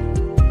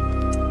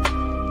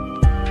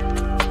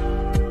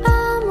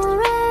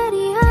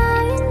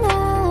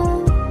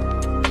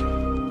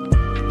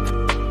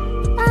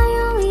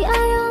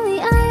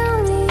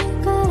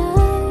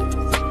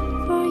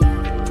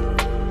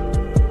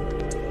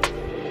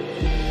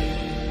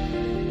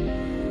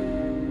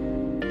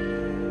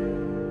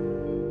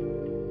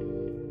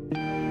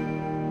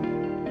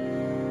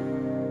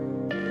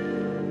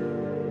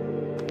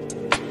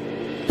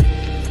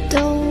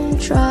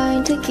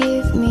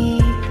 give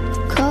me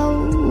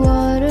cold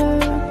water.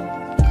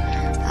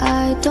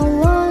 I don't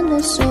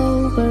wanna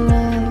sober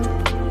up.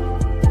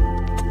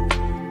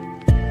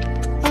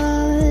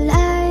 All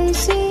I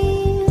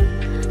see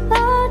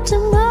are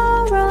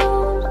tomorrow.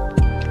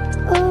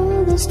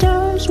 All the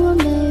stars were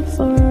made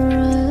for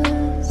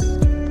us.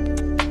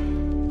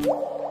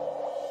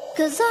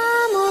 'Cause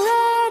I'm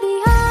already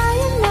high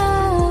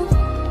enough.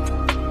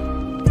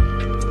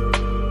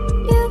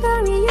 You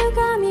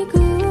got me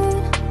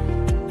good.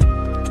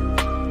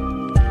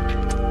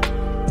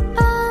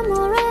 I'm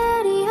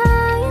already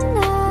high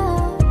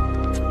enough.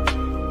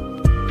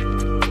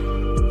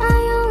 I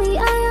only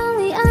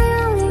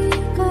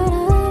got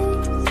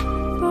eyes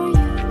for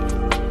you.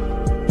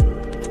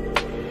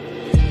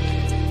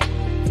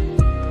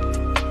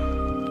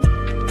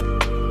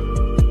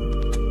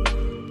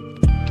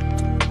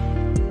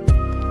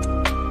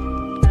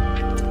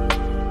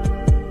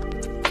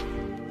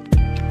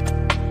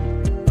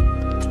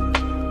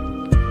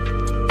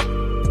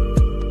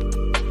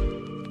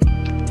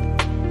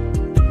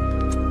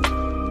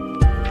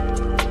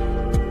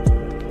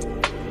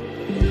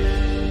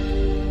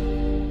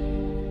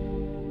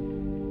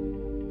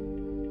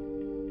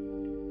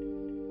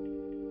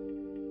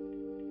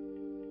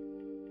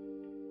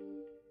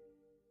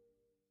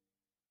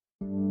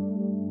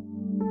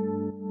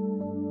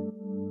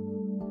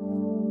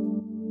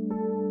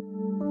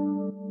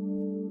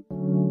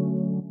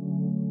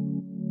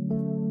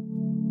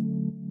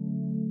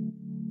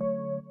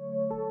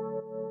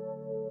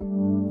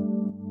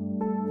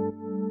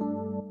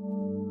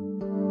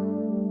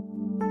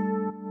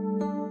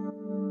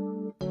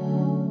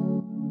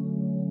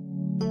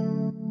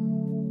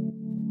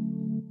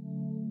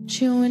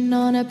 Chewing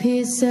on a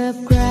piece of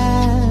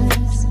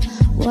grass,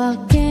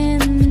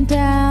 walking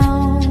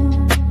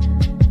down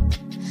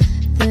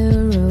the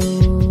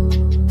road.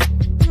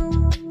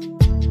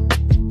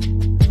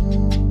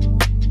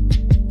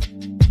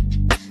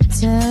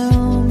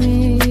 Tell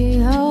me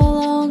how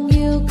long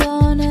you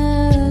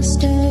gonna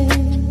stay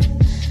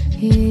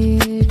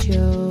here,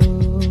 Joe.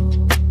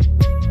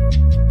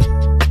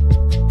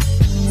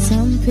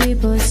 Some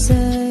people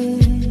say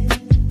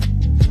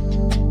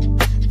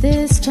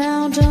this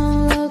town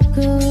don't look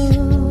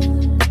good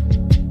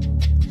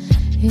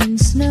in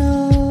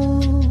snow.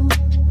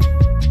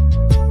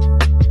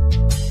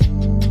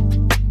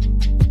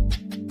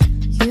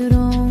 You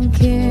don't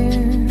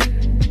care,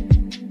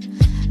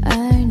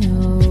 I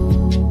know.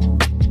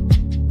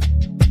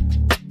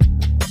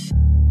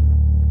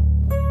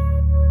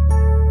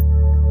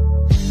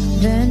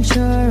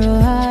 Ventura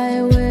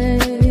Highway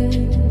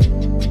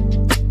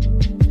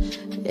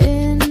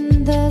in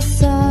the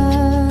sunshine,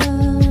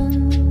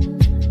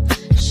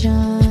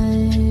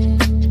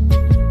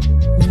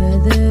 where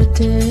the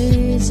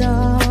days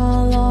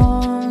are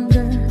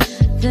longer,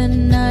 the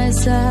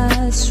nights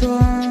are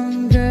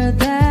stronger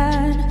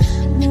than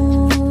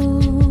moonshine.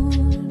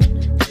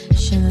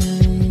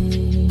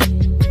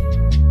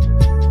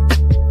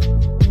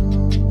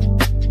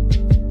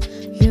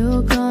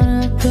 You're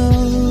gonna go,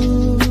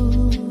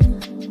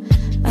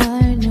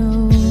 I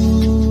know.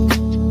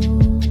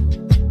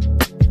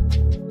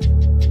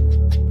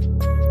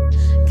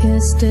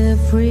 'Cause the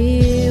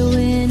free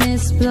wind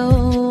is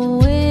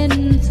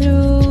blowing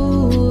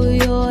through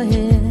your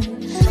hair,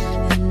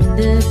 and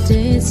the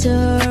days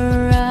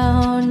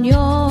around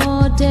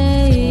your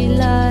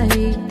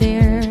daylight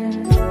there.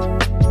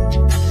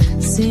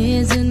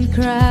 Season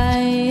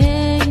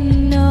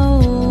crying,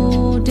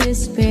 no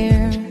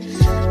despair.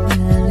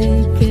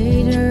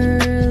 Alligator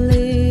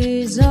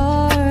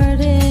lizard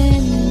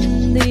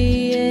in the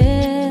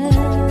air.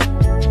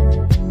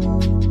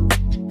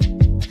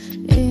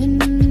 In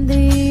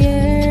the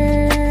air.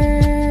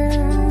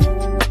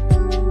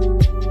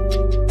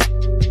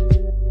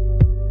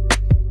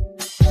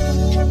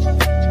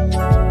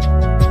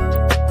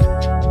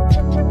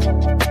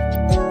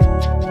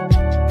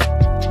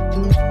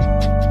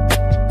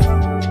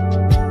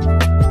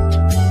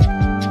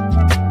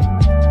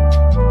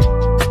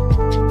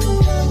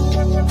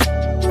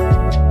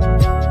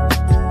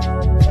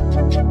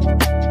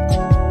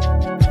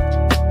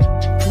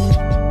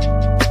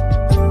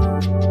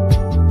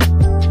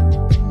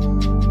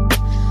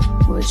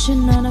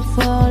 Watching on a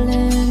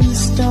falling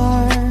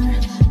star,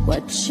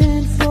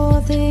 watching for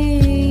the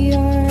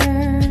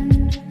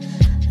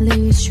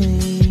early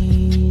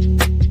train.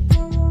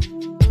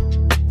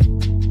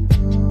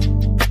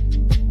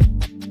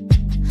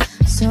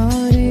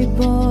 Sorry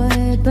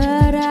boy,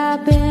 but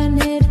I've been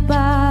hit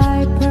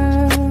by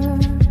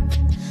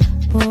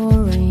purple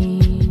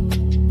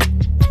rain.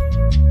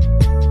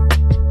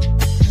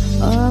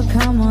 Oh,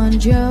 come on,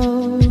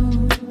 Joe,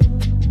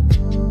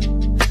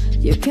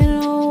 you can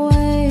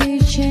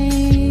always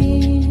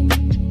change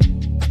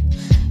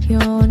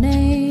your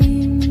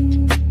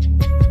name.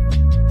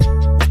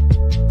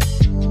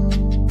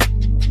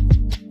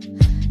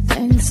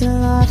 Thanks a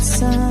lot,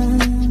 son,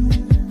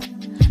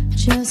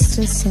 just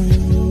the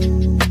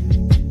same.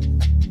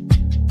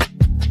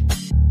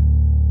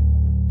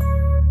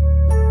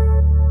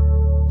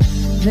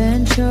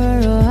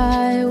 Ventura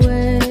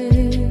Highway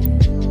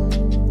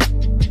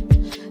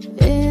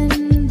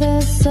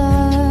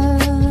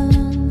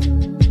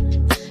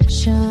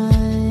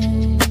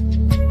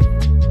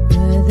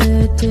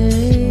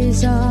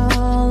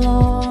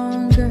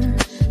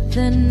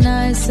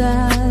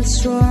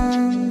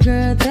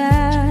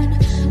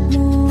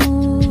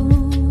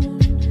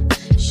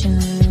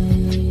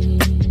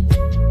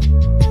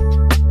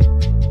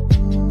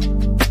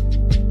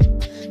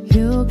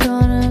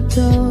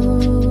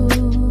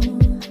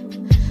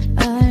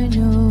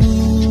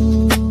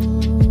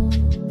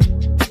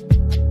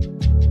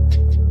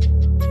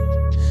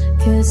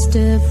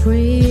step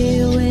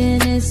free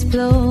when it's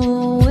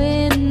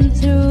blowing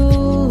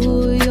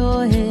through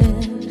your hair,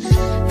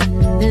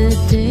 and the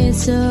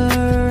days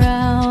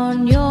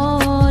around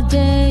your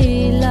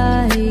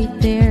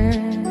daylight there.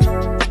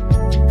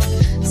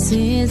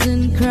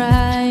 Season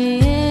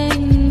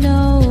crying,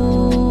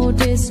 no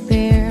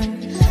despair.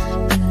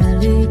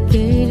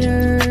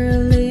 Alligator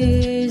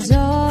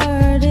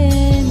lizard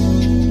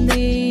in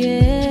the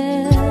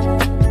air,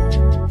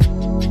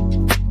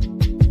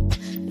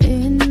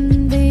 in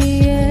the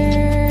air.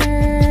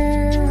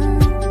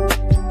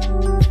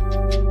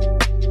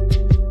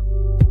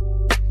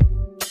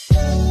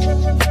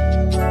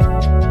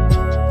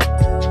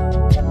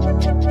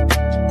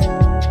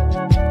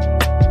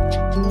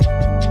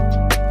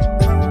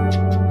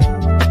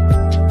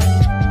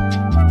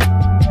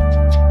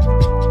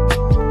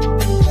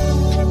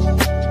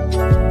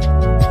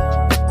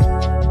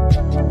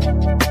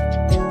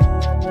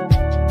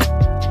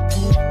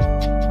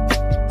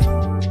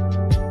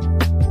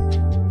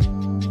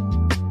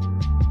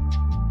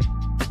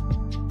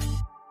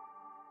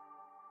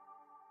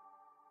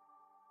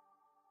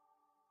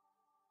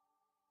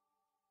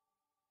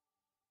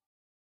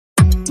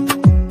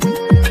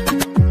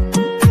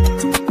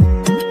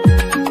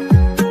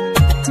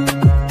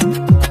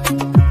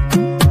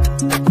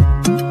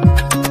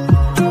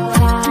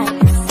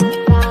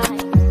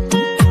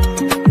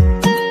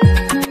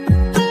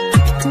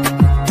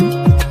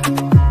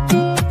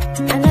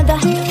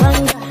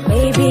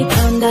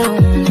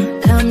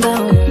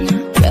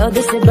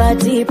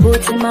 Body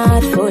put in my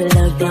heart for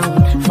lockdown,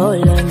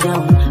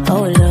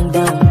 oh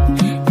lockdown.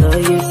 Girl,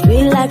 you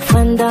sweet like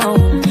fun down.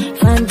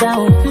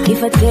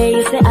 If I tell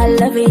you say I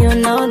love you, you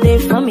know they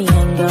from me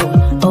young girl,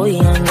 oh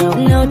young girl.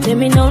 No, tell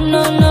me no,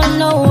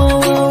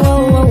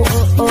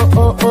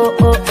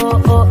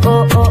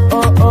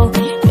 oh,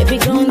 baby,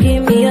 gon'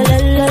 give me a la.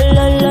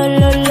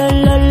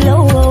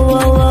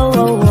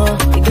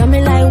 You got me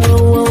like whoa.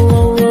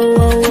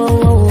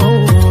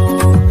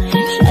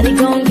 Shawty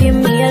gon' give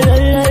me a la.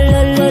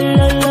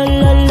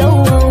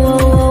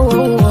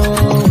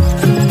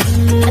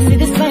 I see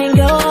this fine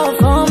girl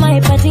for my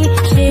party,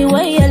 she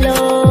way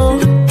yellow.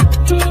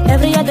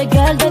 Every other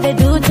girl that they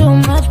do too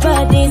much,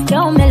 but this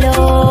girl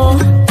mellow.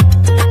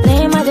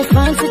 Name of the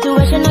fun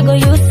situation, I go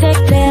use sex,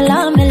 tell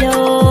I'm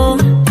mellow.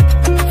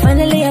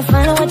 Finally I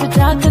find out what to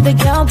talk to the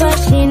girl, but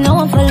she know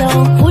I'm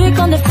follow. Who you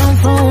come the phone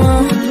for?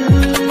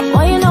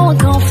 Why you know I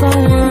come from?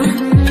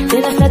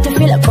 Then I start to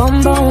feel like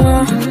bum.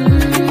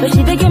 But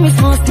she dey give me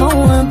small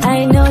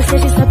I know, say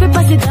she's happy,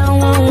 pass it down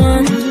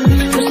one.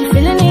 But she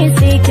feeling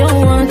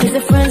insecure, kiss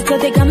the friends,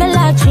 cause they got me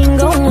like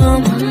chingo.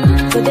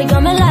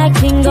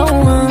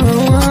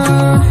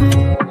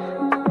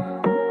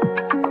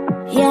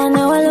 Yeah, I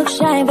know I look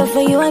shy, but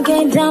for you I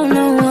get down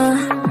low.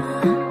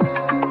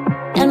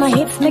 And my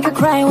hips make her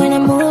cry when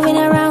I'm moving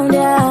around,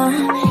 yeah.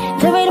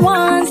 Do it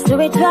once, do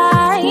it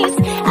twice.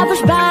 I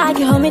push back,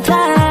 you hold me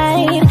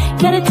tight.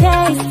 Get a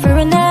taste for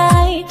a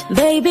night.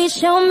 Baby,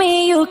 show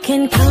me you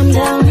can calm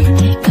down.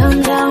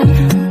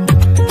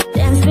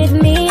 Dance with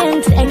me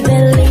and take the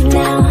lead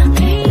now.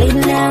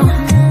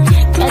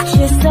 Got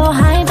you so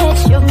high that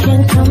you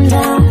can come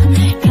down.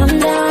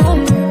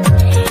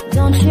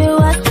 Don't you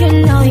ask, you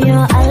know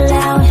you're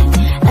allowed.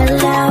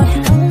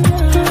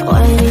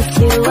 When it's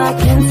you, I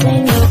can say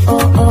no. Oh.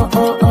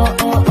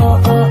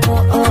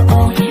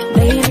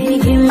 Baby,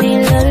 give me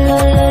la.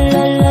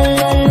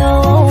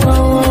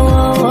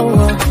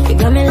 You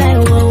got me like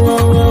whoa.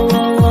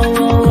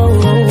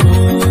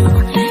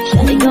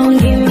 Shawty gon'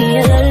 give me a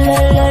la.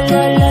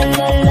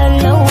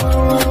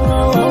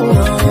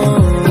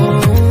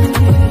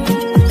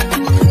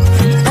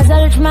 As I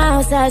reach my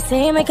house, I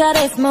say make a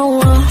rest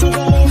more.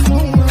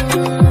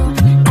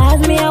 As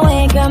me I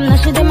wake up, now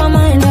she in my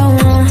mind,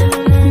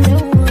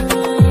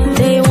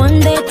 Day one,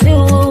 day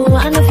two,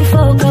 I know if you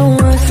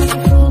focus.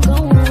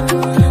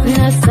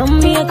 Now some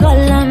me a call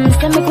them,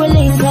 send me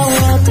quickly go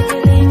up.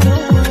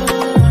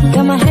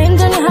 Got my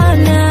hand on your heart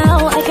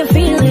now, I can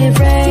feel it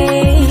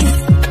race.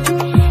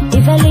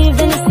 If I leave,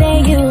 then you say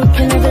you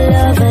can never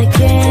love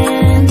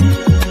again.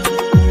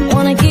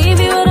 Wanna give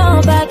you it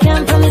all back,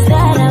 can't promise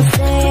that I'll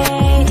stay.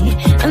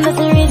 And that's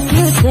the risk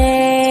you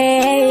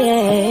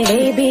take.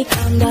 Baby,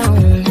 calm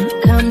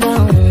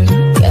down.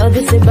 Girl,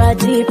 this is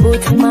body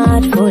put in my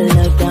heart for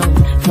lockdown,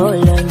 oh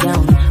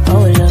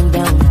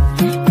lockdown.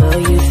 Girl,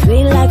 you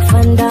sweet like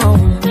fun down.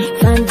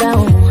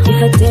 If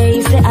I tell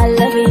you say I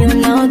love you, you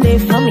know they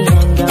from me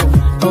young girl,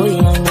 oh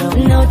young girl.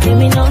 No, tell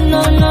me no. Oh.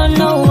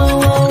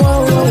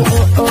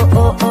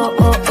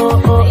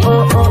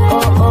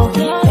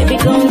 Baby,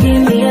 gon'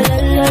 give me a la.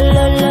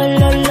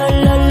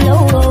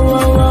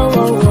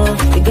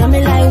 You got me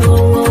like whoa.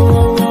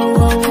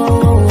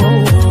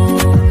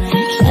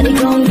 Shawty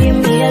gon' give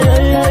me a la.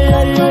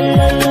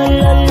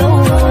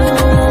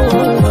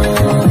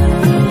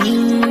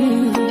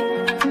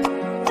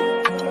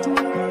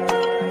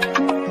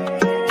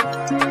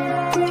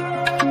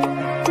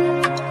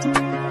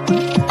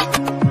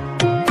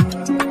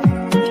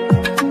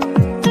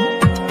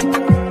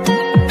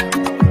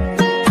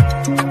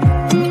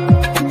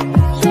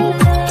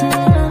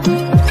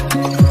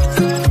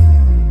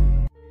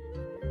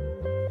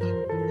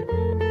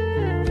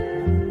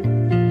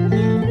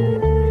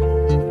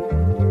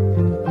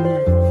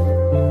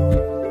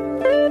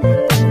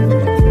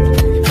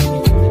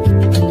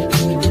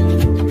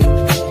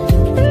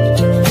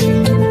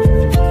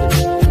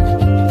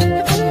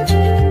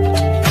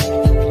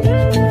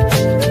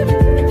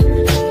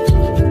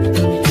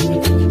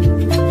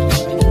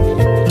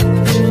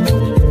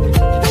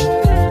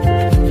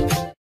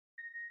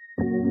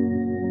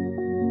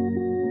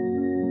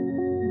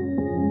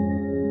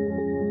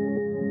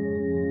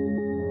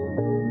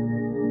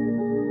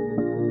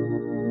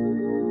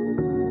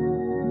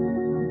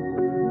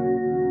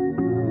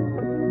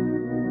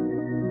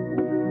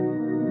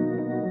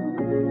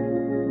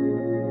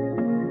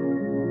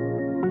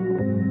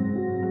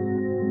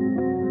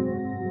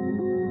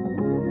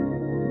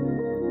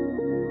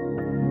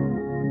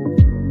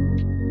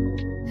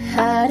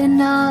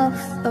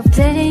 enough of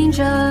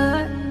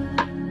danger.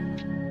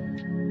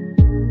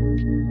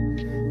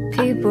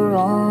 People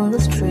on the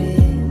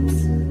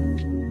streets,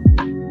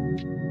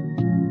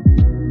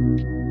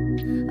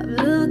 I'm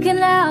looking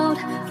out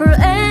for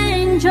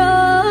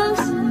angels.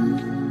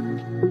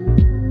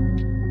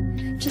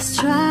 Just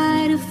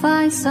try to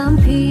find some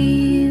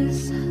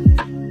peace.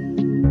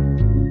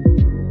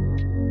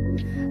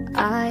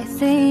 I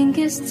think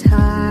it's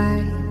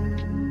time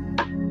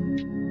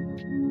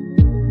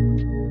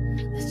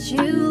that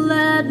you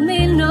let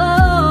me know.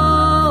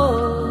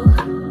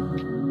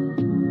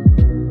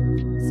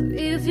 So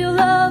if you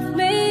love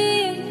me,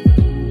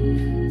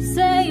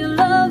 say you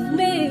love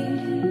me.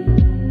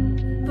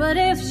 But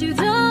if you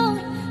don't,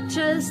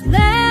 just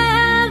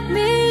let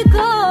me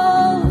go.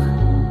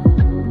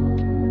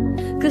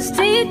 'Cause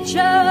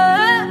teacher,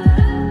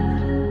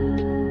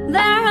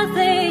 there are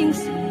things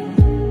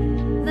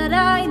that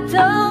I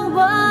don't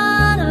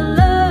wanna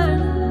learn.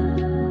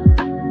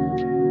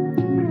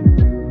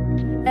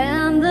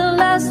 And the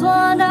last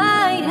one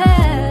I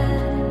had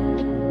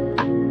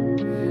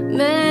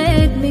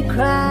made me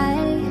cry.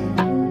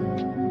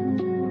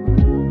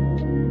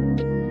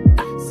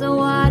 So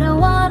I don't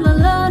wanna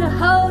learn to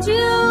hold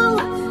you,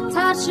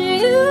 touch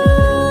you,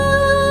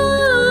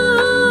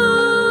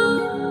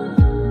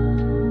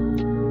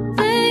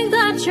 think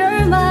that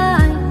you're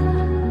mine.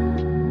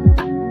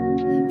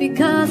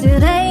 Because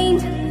it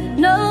ain't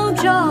no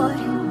joy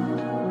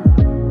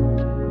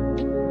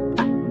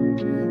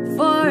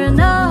for an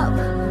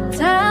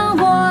uptown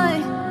boy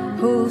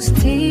whose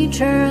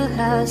teacher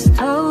has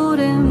told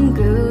him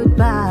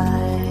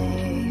goodbye,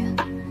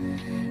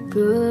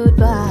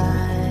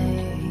 goodbye.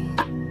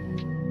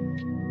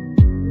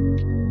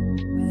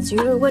 When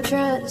you were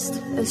just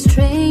a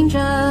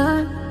stranger,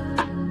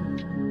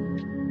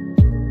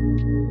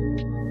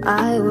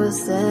 I was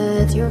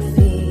at your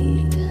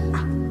feet.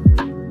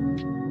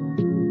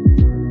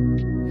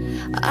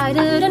 I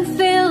didn't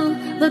feel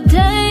the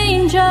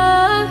danger.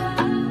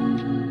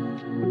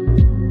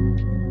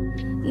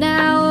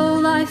 Now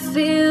I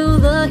feel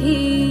the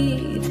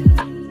heat.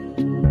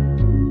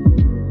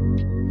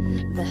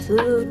 That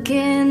look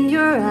in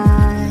your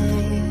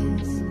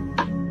eyes,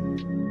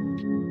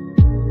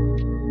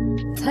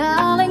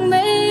 telling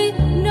me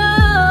no.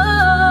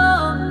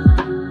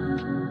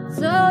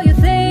 So you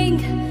think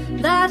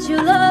that you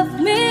love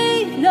me?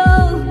 No,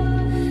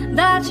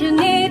 that you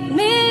need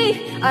me.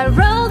 I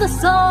wrote a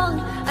song,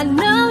 I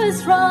know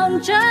it's wrong,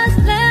 just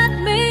let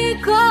me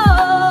go.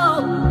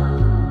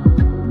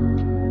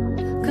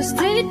 'Cause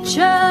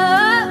teacher,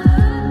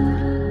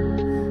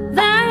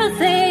 there are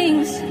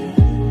things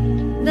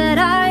that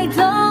I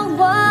don't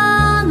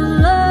wanna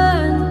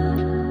learn.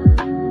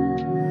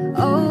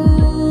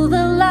 Oh,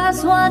 the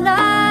last one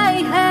I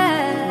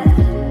had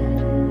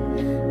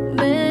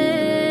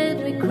made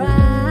me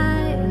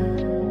cry.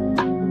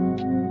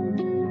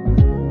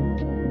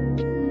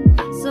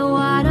 So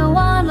I don't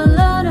wanna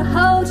learn to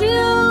hold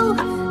you,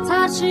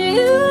 touch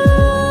you,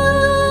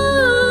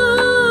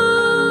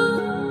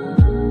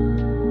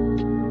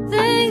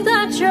 think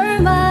that you're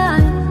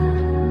mine.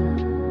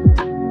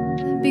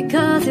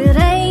 Because it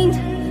ain't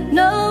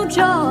no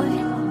joy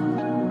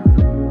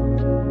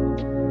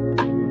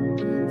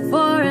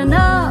for an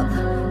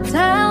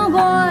uptown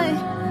boy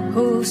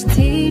whose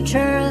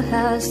teacher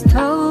has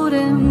told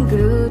him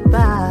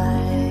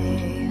goodbye,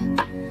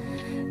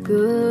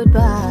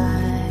 goodbye.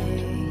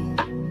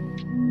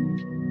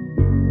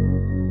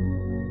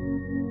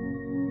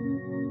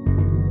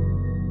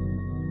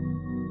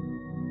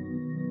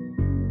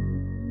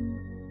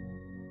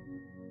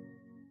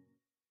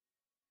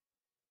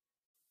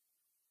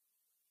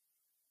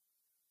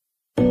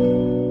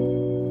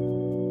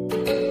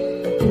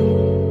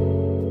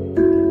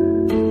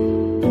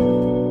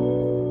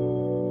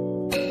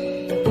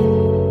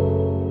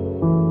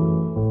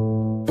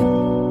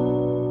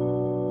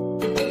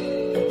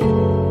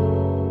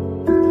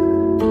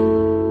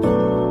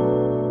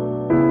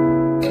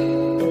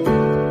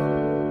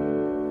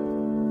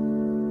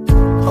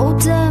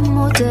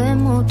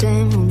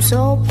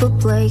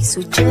 Place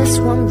with just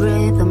one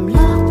rhythm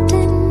locked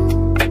in.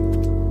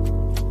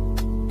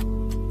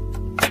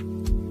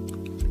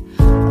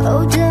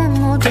 Oh damn,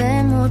 oh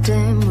damn, oh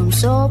damn, I'm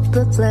so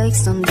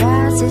perplexed, and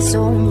that is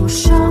almost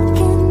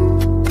shocking.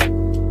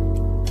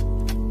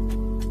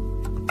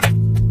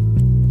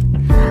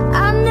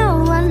 I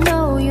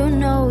know, you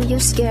know,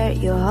 you're scared,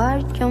 your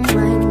heart, your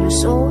mind, your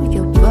soul,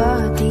 your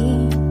body.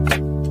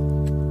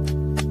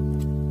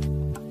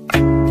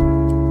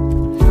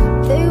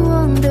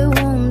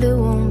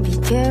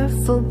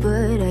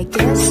 But I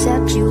guess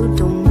that you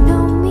don't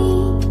know me.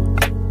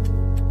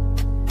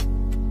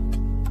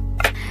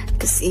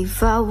 'Cause if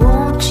I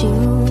want you,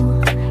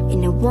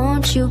 and I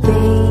want you,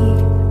 babe,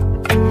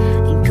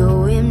 and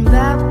going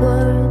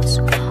backwards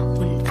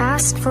when I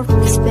ask for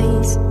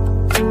space.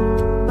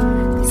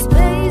 'Cause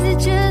space is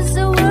just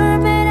a word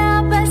made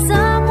up by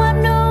someone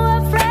who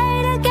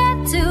afraid to get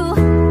too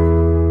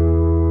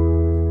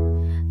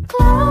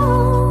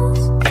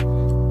close.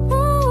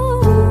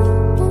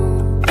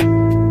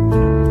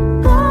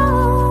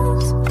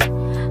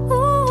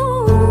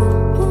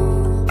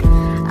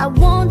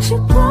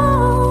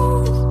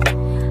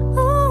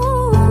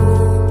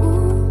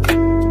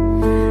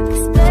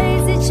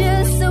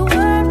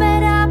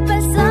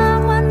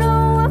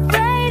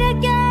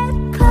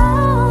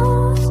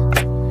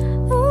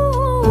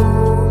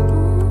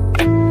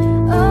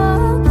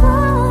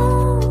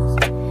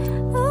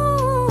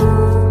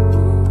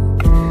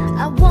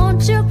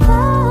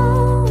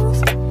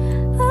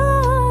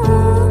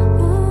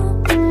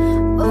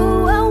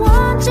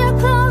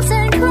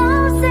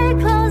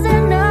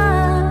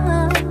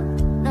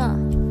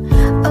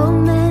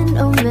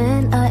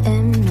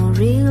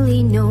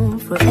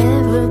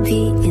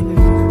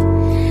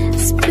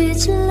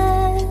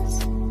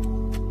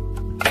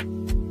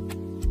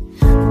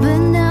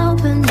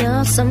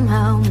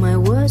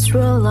 words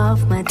roll off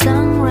my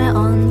tongue right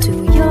onto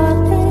your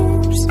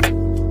lips.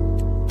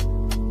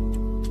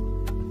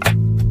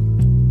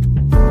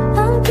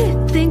 I'm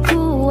keeping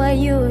cool while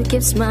you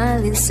keep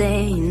smiling,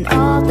 saying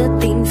all the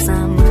things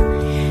I'm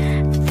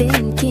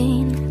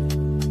thinking.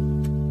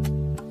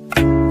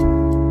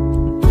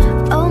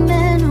 Oh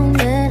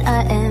man,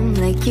 I am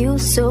like you,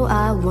 so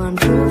I want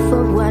proof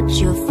of what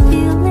you're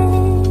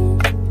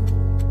feeling.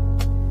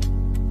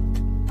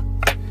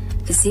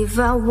 'Cause if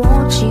I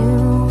want you,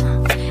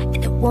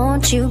 and I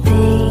want you,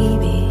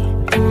 baby,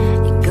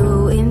 and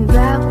going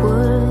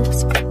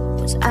backwards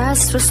was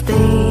ask for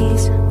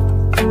space.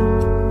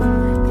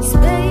 'Cause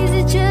space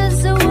is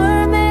just a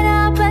word made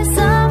up by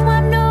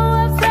someone who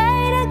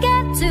afraid to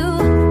get too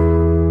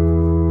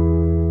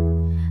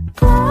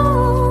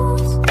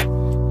close.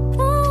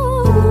 Close.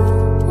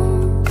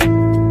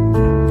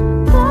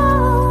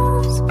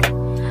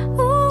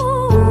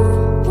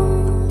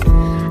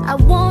 I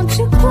want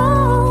you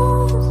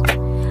close.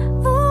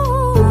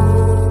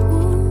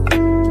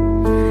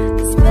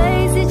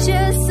 Space is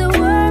just a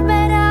word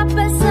made up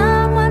by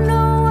someone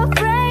who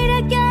afraid to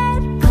get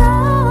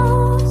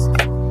close.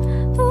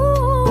 Oh,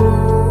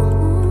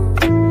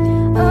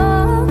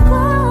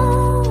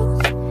 close.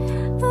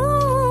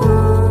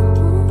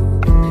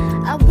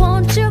 I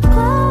want you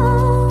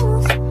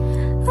close.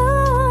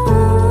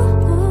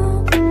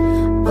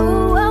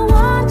 Oh, I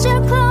want you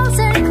close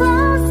and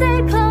close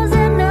and close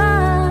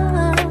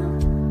enough.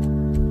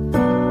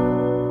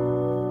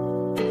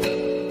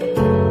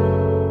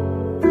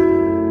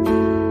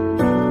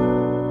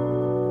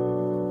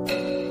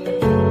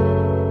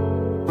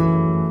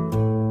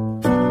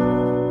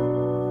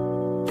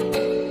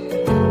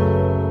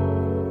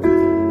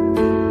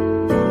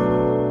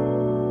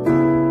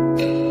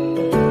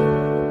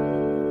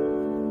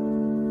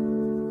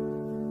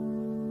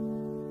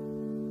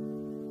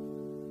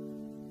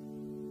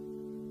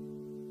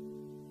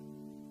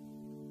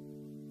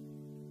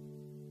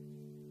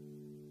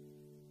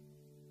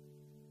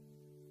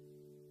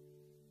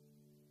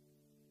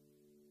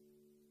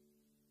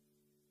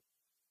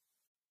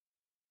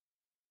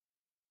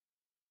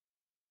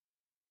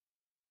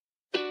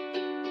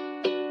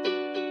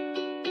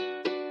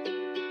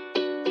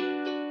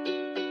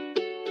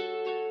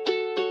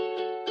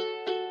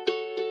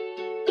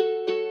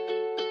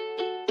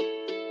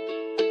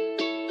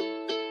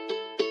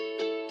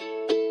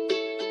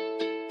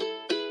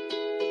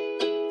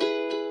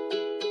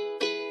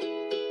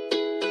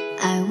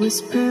 I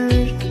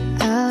whispered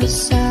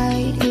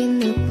outside in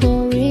the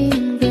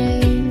pouring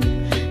rain,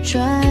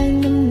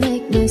 trying to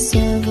make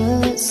myself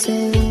a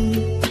sound.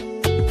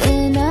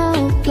 Then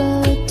I'll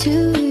flow to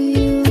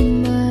you,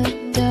 my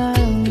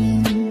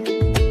darling,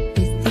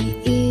 with the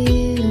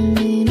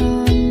evening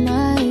on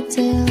my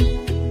tail.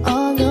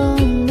 Although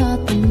not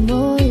the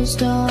most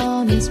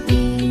honest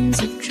means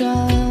of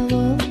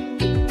travel,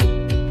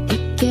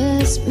 it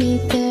gets me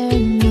there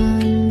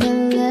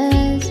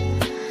nonetheless.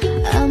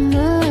 I'm a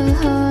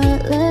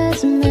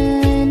heartless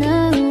man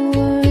at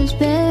worst,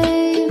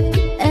 babe,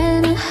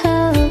 and a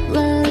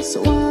helpless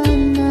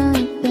one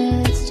at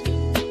best.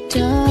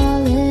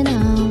 Darling,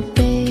 I'll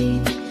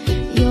bathe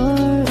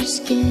your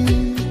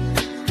skin,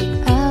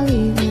 I'll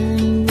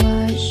even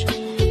wash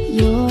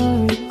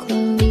your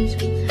clothes.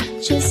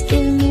 Just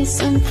give me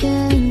some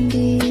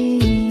candy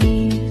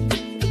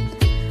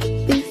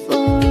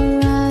before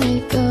I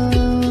go.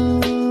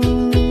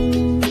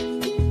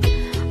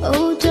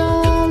 Oh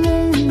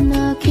darling,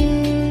 I'll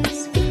kiss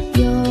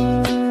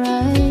your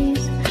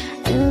eyes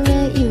and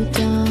let you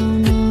down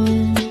on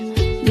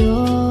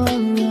your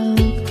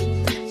rug.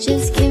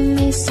 Just give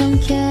me some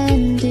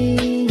candy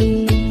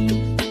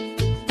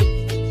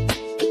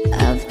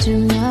after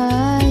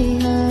my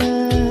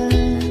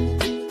hug.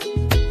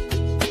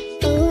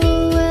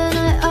 Oh, and I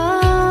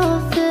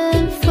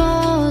often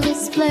fall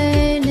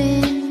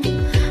explaining,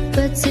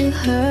 but to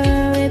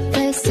her it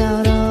plays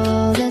out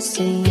all the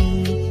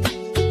same.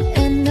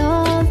 And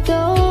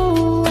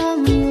although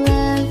I'm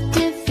left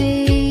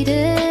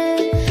defeated,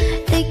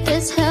 it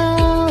gets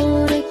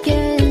held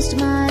against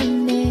my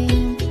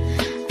name.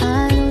 I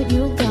know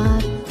you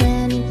got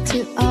plenty to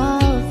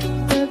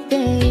offer,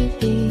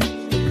 baby,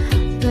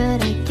 but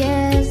I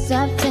guess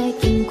I've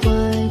taken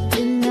quite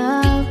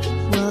enough.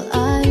 Well,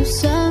 I'm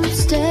some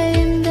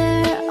staying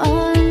there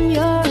on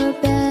your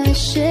bed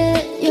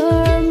sheet.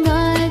 You're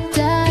my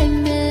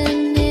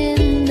diamond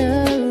in the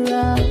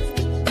rough.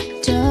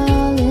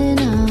 Darling,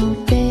 I'll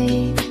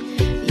bathe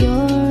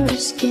your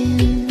skin,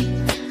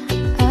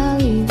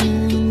 I'll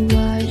even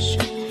wash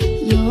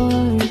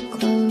your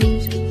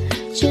clothes.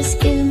 Just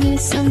give me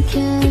some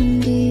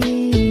candy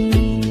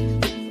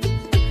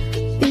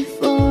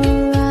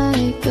before I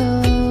go.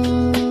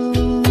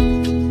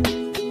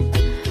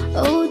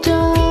 Oh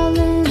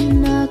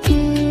darling, I'll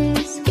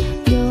kiss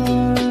your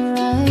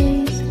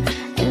eyes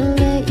and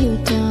let you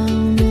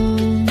down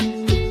on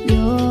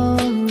your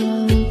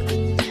rug.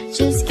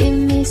 Just give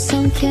me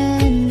some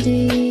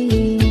candy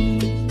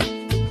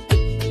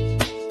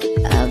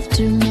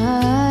after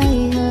my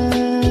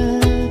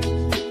hug.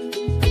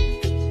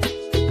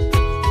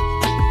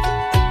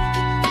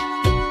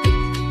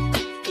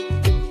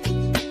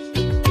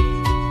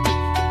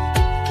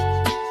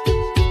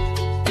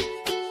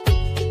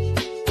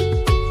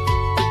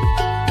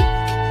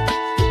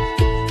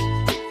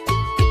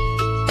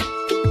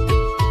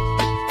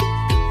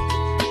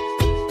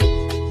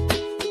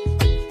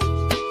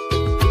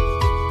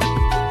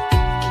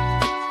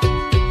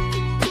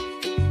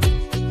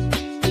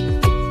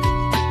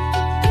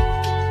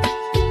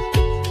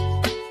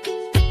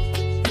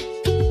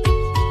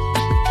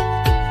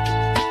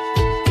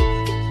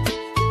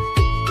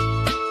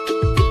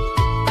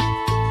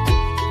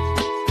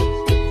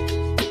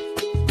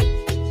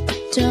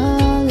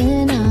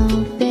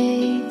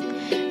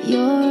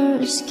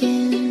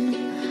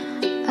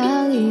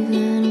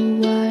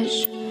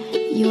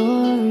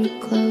 very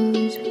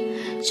close.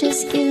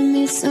 Just give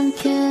me some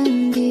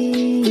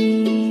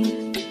candy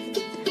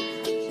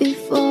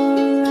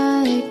before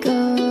I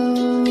go.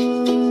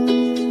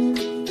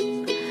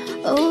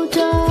 Oh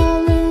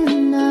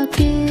darling, I'll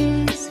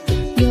kiss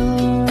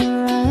your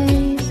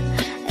eyes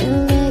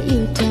and let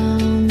you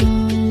down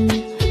on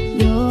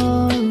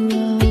your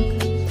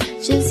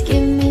rug. Just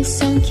give me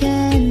some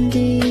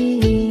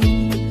candy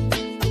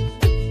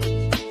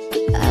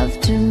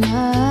after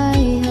my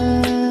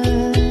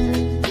hug.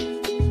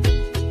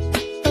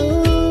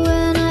 Oh,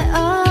 and I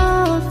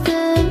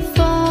often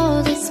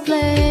fall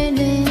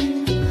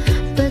explaining,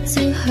 but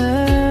to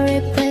her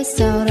it plays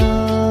out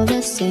all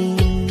the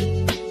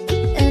same.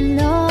 And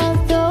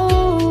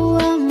although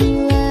I'm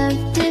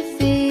left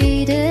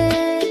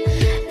defeated,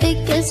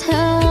 it gets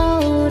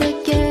held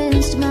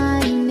against my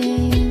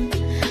name.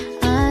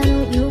 I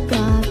know you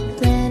got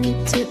plenty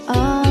to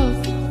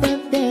offer,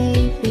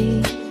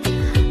 baby,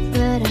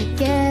 but I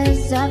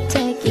guess I've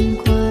taken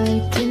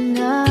quite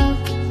enough.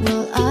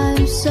 Well,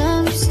 I'm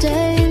some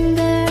staying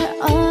there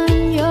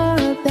on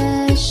your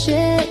bed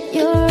sheet.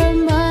 You're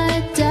my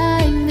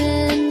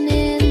diamond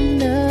in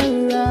the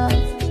rough.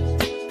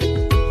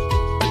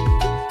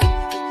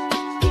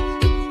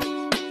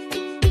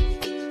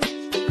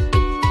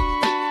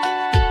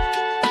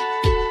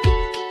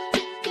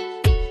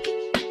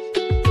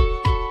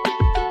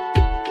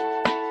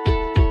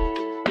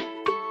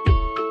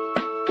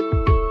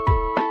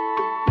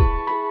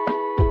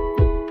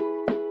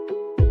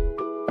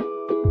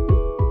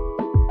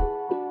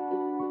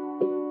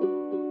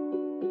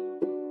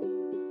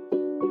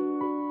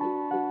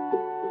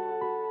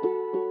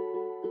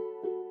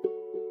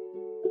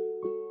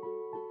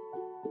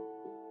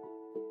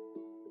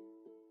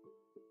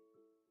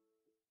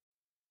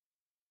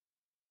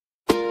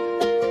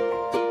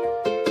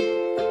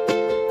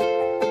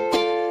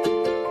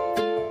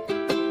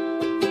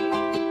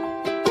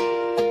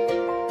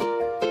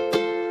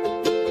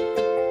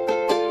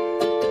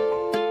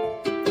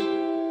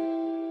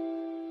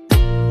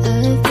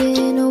 I've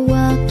been a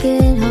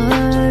walking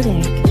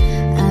heartache.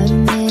 I've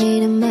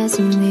made a mess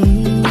of me.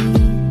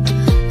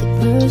 The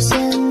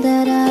person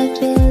that I've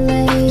been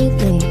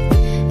lately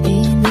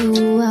ain't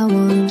who I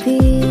wanna be.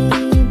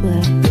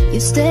 But you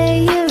stay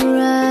here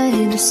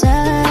right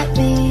beside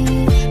me.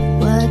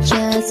 Watch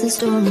as the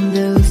storm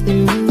blows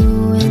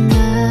through, and I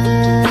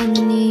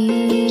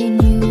need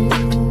you.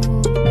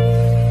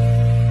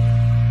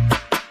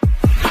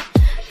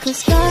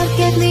 'Cause God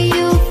gave me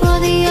you for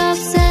the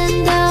ups and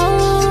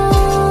downs.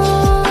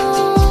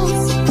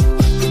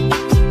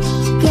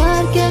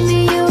 God gave me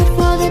you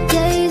for the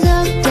days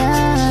of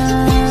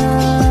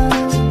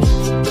doubt.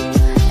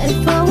 And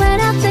for when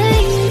I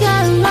think I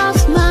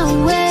lost my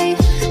way,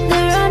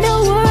 there are no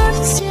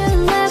words here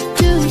left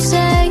to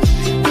say.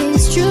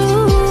 It's true.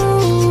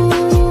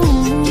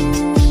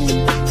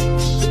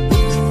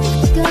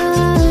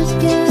 God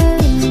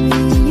gave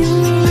me you.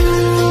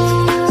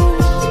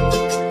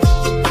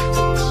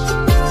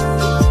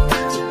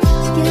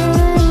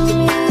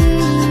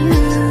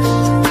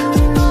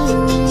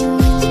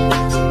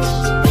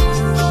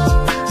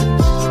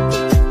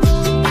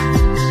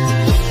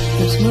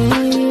 There's more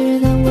here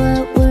than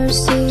what we're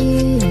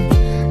seeing,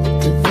 a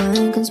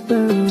divine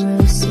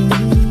conspiracy.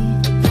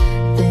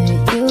 That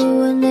you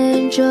an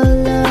angel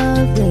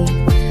lovely,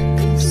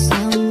 'cause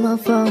some will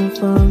fall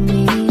for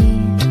me.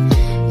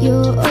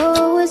 You'll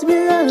always be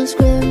love's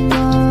great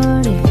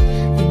morning,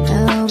 and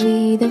I'll be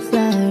the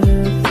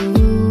flatter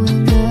fool,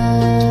 and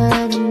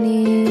I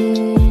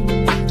need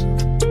you.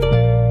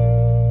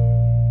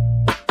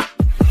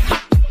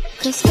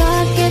 'Cause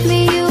God gave me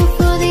you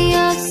for the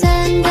ups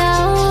and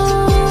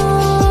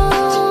downs.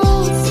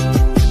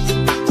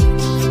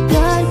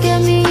 God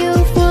gave me you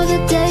for the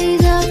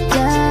days of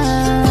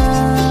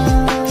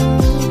doubt.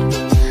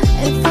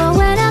 And for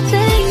when I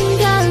think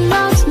I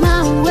lost my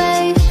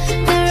way,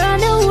 there are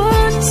no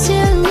words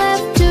here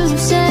left to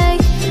say.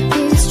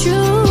 It's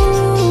true.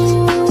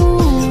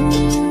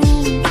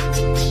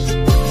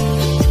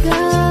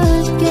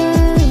 God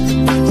gave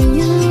me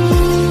you.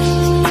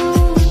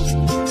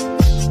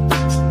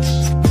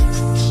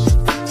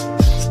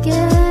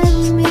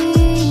 Give me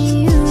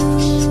you.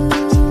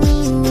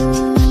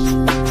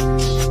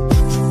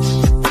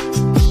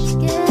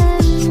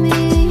 Give me.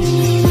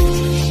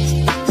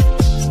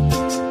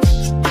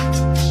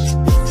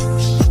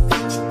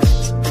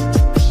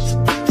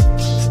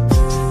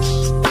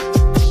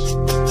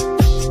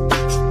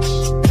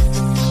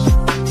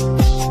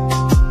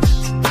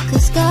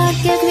 'Cause God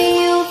gave me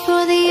you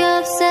for the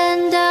ups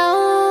and downs.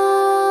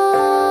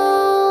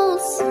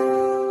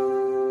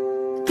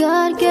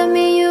 God gave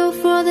me you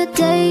for the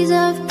days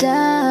of doubt.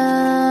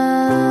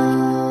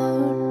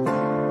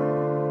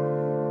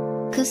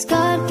 'Cause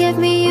God gave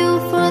me you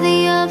for the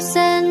ups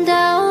and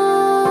downs.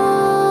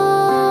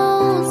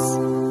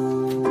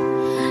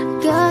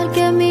 God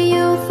gave me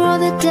you for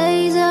the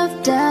days of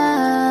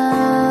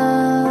doubt.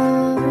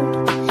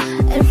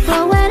 And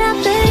for when I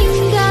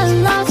think I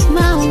lost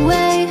my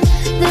way,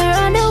 there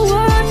are no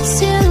words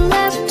here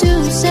left to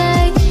say.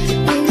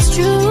 It's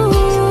true.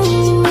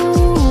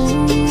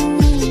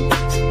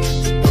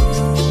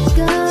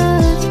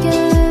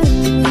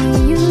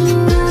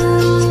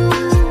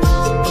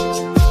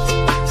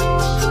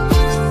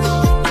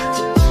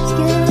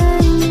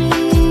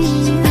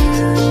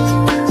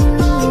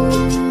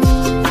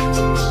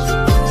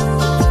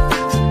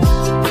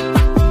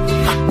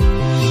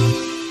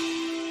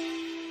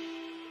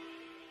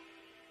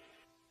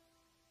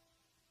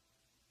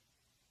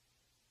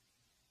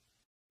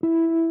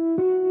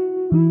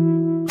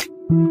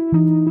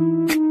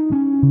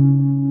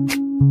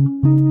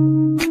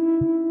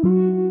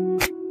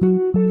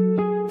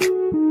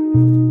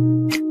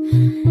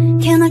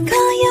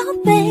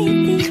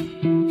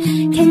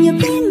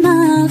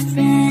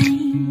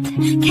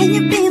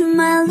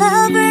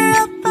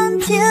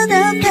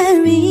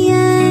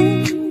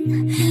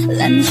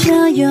 Let me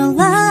show you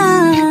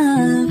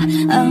love,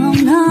 I'll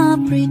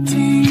not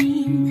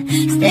pretend.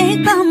 Stay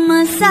by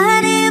my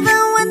side even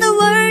when the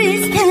world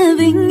is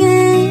caving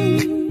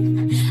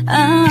in.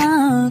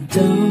 Oh,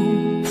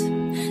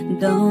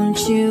 don't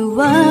you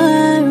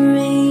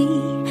worry,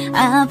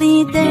 I'll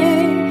be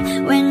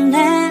there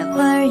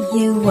whenever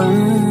you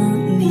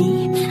want me.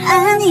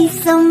 I need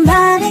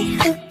somebody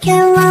who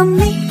can love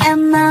me at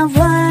my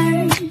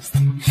worst.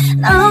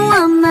 No,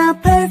 I'm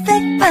not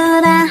perfect,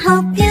 but I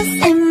hope you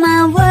see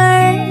my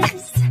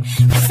words.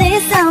 'Cause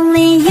it's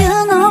only you,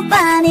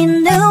 nobody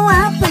knew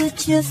I put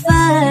you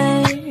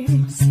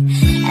first.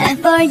 And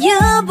for you,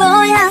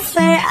 boy, I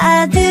swear I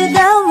do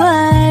the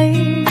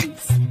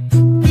worst.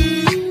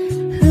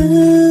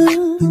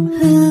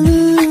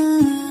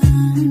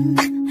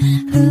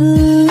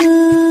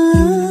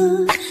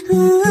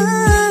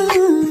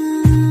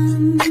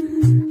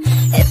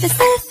 If it's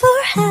there for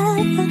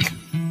heaven,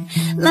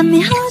 let me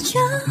hold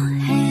your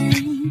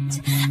hand.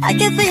 I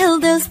can feel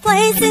those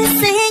places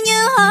in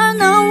your heart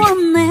no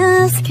one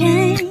else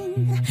can.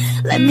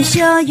 Let me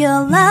show you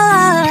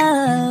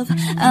love,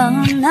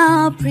 I'll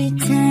not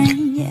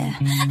pretend, yeah.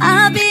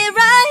 I'll be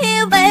right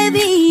here,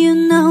 baby, you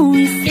know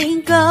we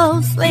sink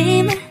or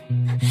swim.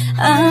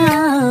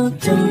 Oh,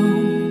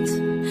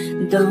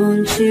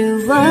 don't you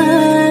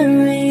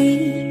worry,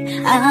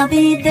 I'll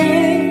be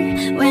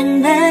there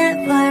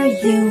whenever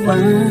you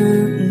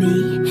want me.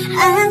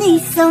 I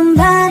need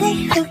somebody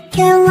who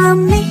can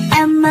love me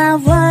at my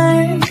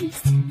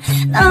worst.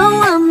 No,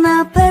 I'm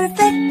not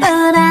perfect,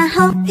 but I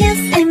hope you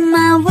see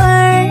my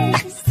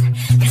words.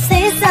 'Cause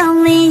it's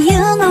only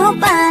you,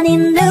 nobody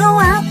knew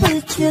I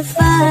put you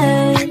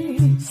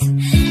first.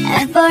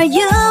 And for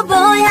you,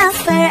 boy, I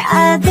swear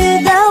I do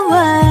the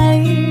worst.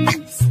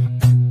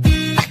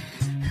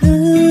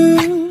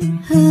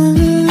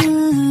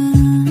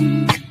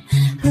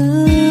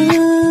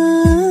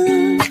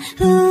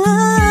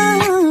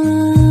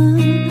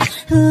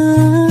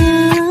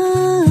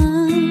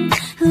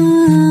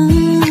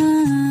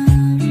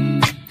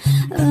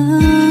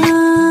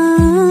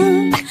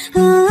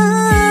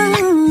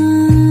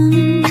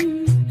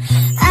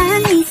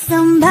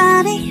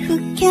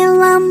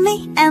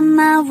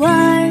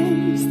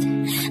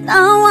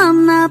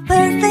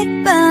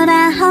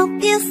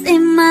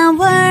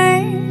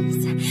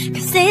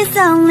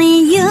 Only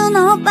you,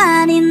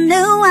 nobody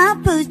knew I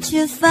put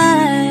you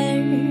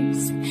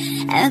first.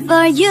 And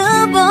for you,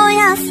 boy,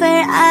 I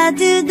swear I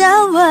do the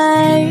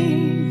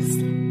worst.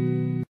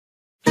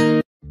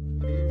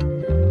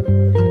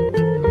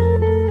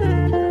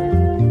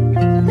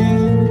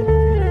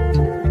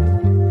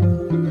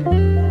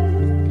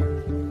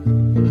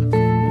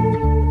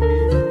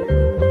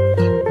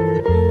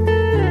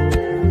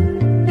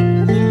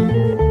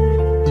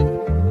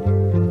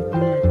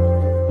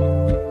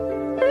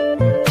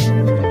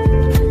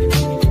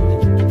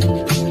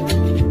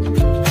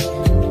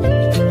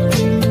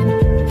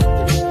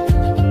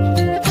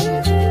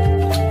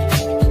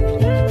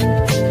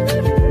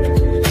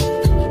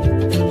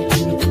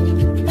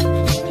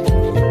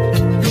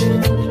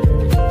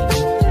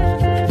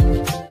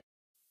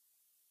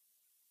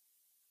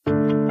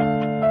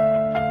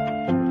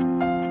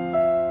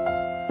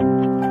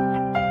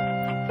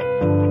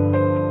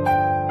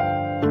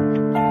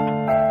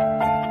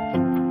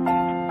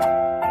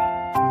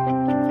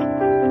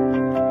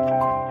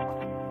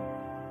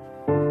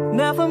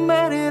 Never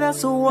made it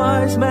as a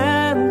wise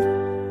man,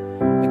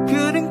 I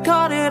couldn't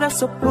cut it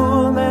as a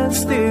poor man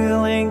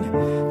stealing.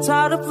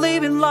 Tired of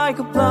living like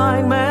a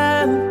blind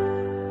man,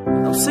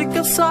 I'm sick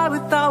of sight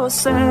without a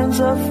sense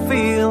of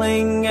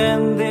feeling.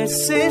 And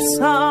this is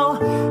how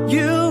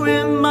you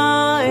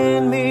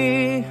remind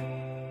me.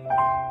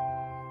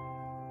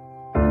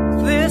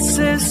 This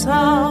is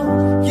how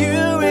you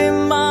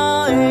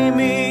remind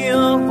me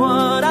of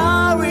what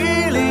I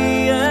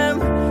really am.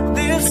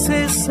 This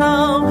is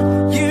how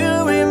you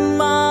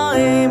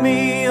remind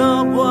me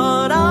of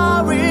what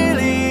I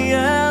really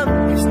am.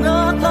 It's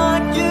not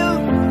like you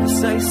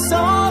say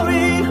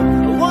sorry,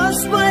 I was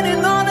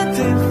waiting on a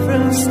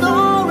different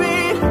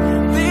story.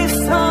 This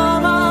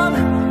time I'm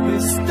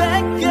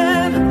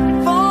mistaken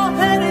for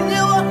handing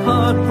you a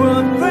heart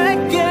worth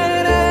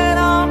breaking. And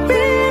I'll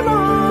be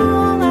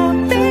wrong,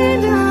 I've been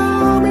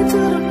down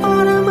into the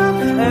bottom of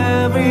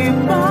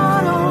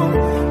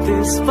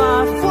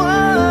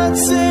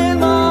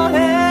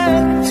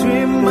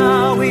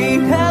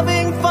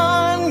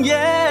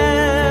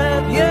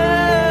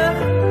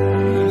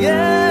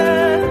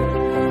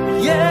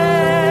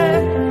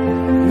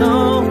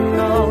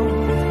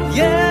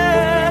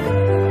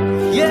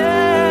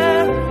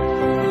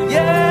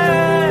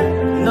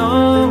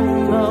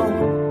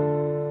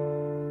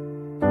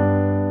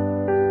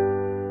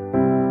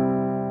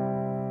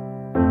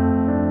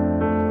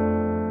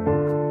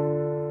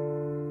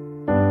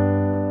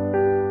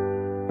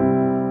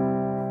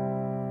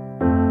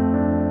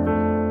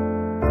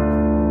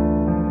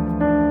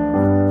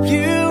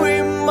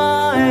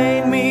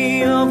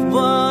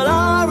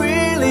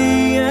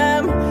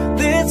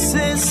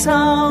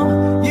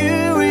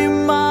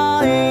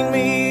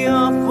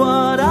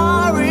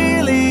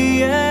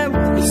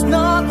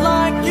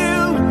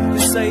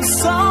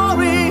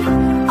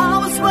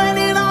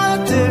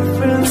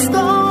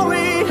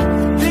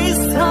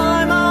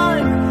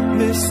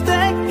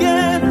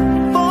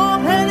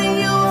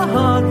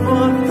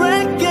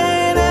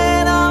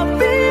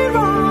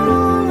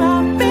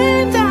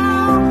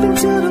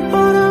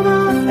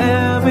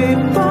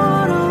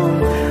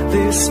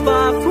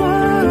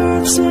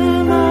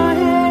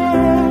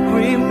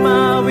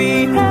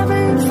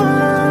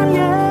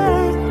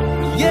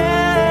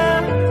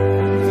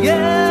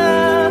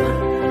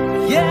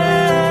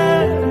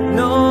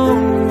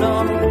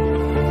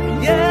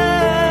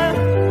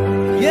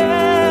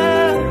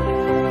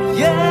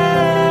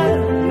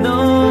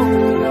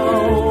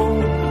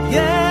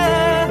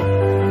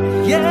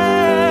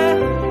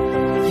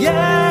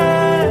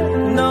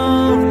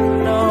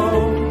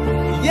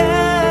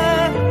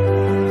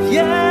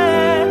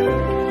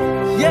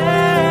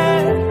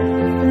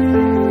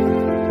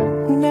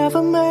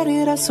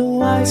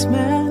wise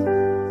man.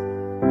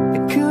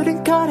 You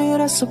couldn't cut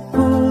it as a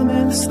poor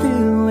man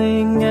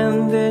stealing.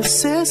 And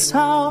this is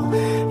how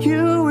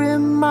you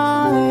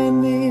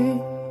remind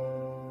me.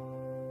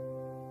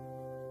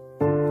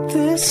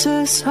 This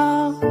is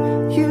how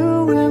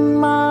you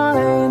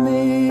remind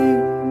me.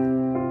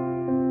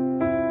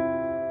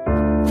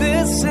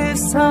 This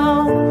is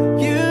how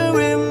you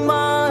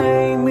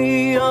remind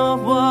me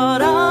of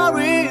what I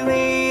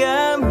really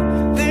am.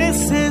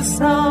 This is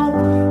how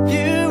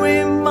you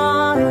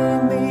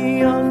remind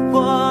me of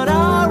what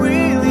I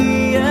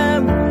really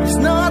am. It's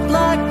not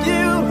like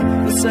you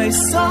to say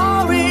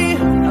sorry.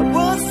 I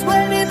was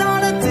waiting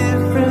on a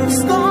different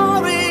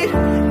story.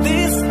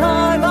 This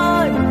time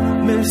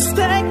I'm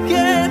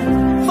mistaken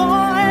for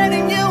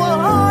handing you a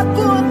heart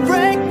worth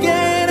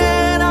breaking.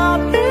 And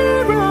I've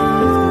been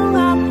wrong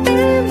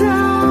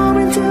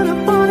into the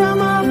bottom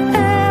of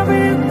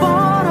every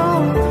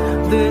bottle.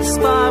 There's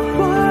 5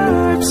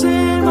 words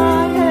in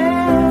my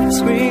head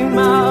scream,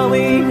 are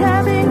we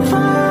having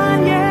fun?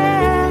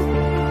 Yeah,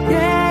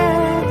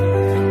 yeah,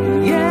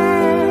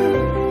 yeah.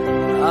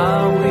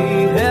 Are we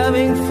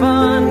having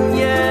fun?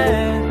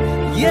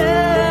 Yeah,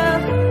 yeah,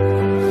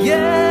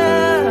 yeah.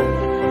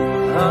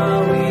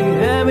 Are we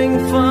having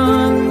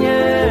fun?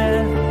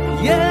 Yeah,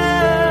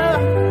 yeah,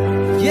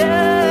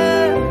 yeah.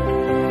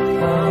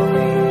 Are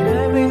we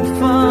having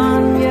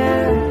fun?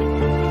 Yeah.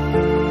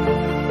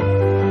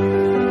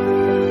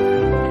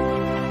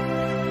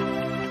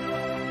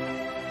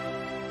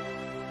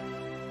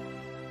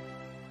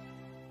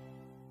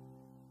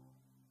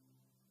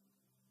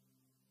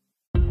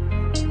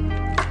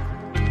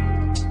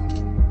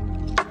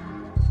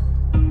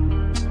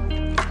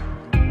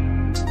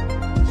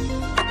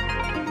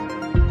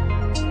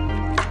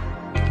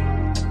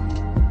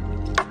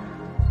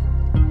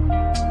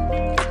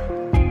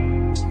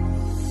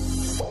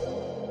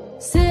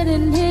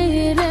 Sitting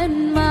here in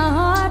my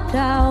heart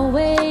out,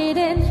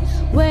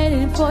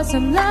 waiting for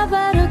some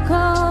lover to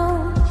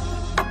call.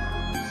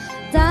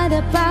 Died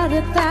about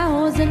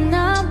 1,000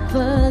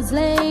 numbers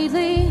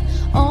lately,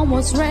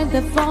 almost ran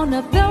the phone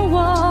up the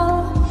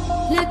wall.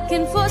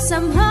 Looking for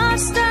some hot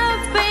stuff,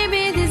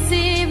 baby, this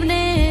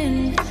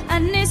evening. I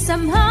need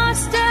some hot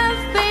stuff,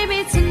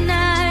 baby,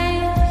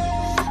 tonight.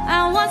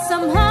 I want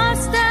some hot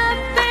stuff,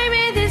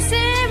 baby, this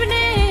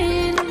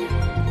evening.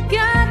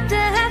 Got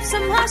to have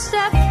some hot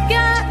stuff,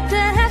 got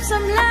to have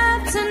some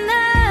love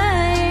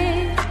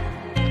tonight.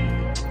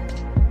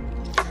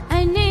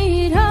 I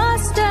need hot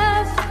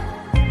stuff.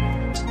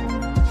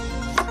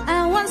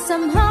 I want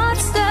some hot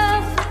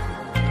stuff.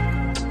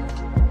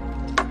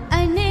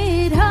 I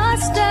need hot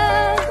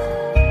stuff.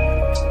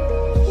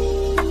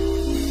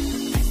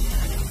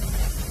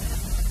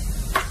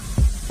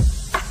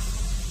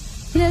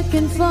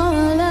 Looking for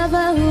a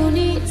lover who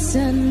needs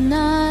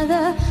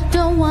another.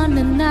 Don't want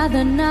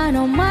another night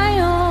on my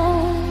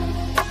own.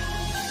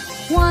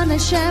 Wanna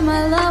share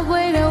my love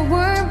with a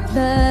warm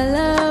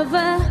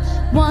lover.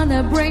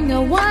 Wanna bring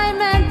a white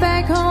man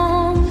back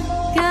home.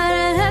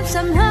 Gotta have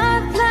some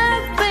hot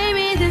love,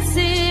 baby, this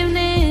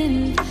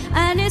evening.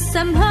 I need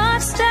some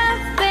hot stuff,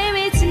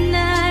 baby,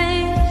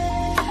 tonight.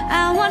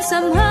 I want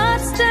some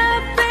hot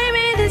stuff,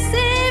 baby, this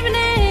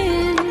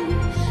evening.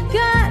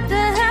 Got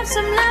to have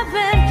some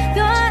loving,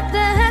 got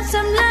to have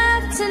some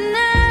love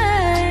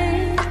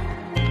tonight.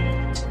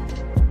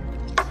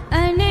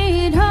 I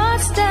need hot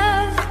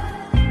stuff,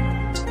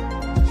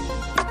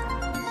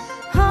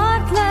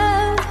 hot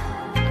love.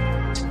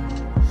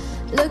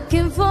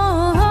 Looking for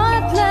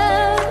hot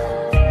love.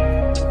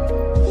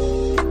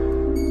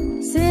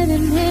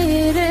 Sitting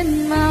here in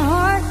my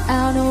heart,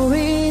 out no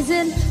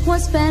reason.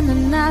 Won't spend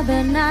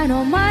another night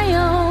on my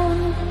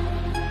own.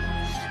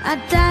 I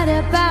died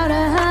about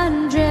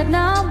 100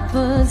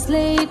 numbers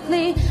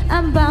lately.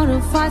 I'm bound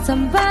to find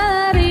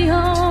somebody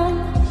home.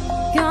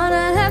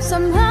 Gonna have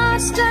some hot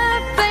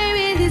stuff,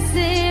 baby, this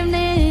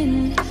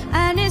evening.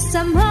 I need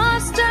some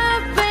hot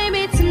stuff,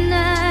 baby,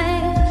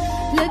 tonight.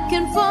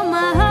 Looking for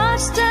my hot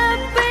stuff,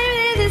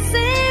 baby, this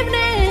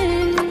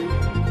evening.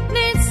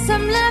 Need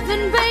some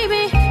loving,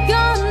 baby.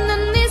 Gonna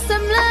need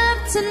some love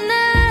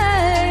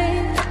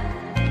tonight.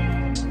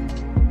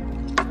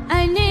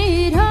 I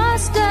need hot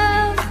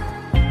stuff,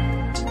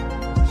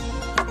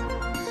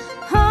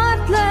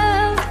 hot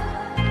love.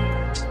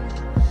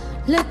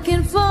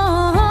 Looking for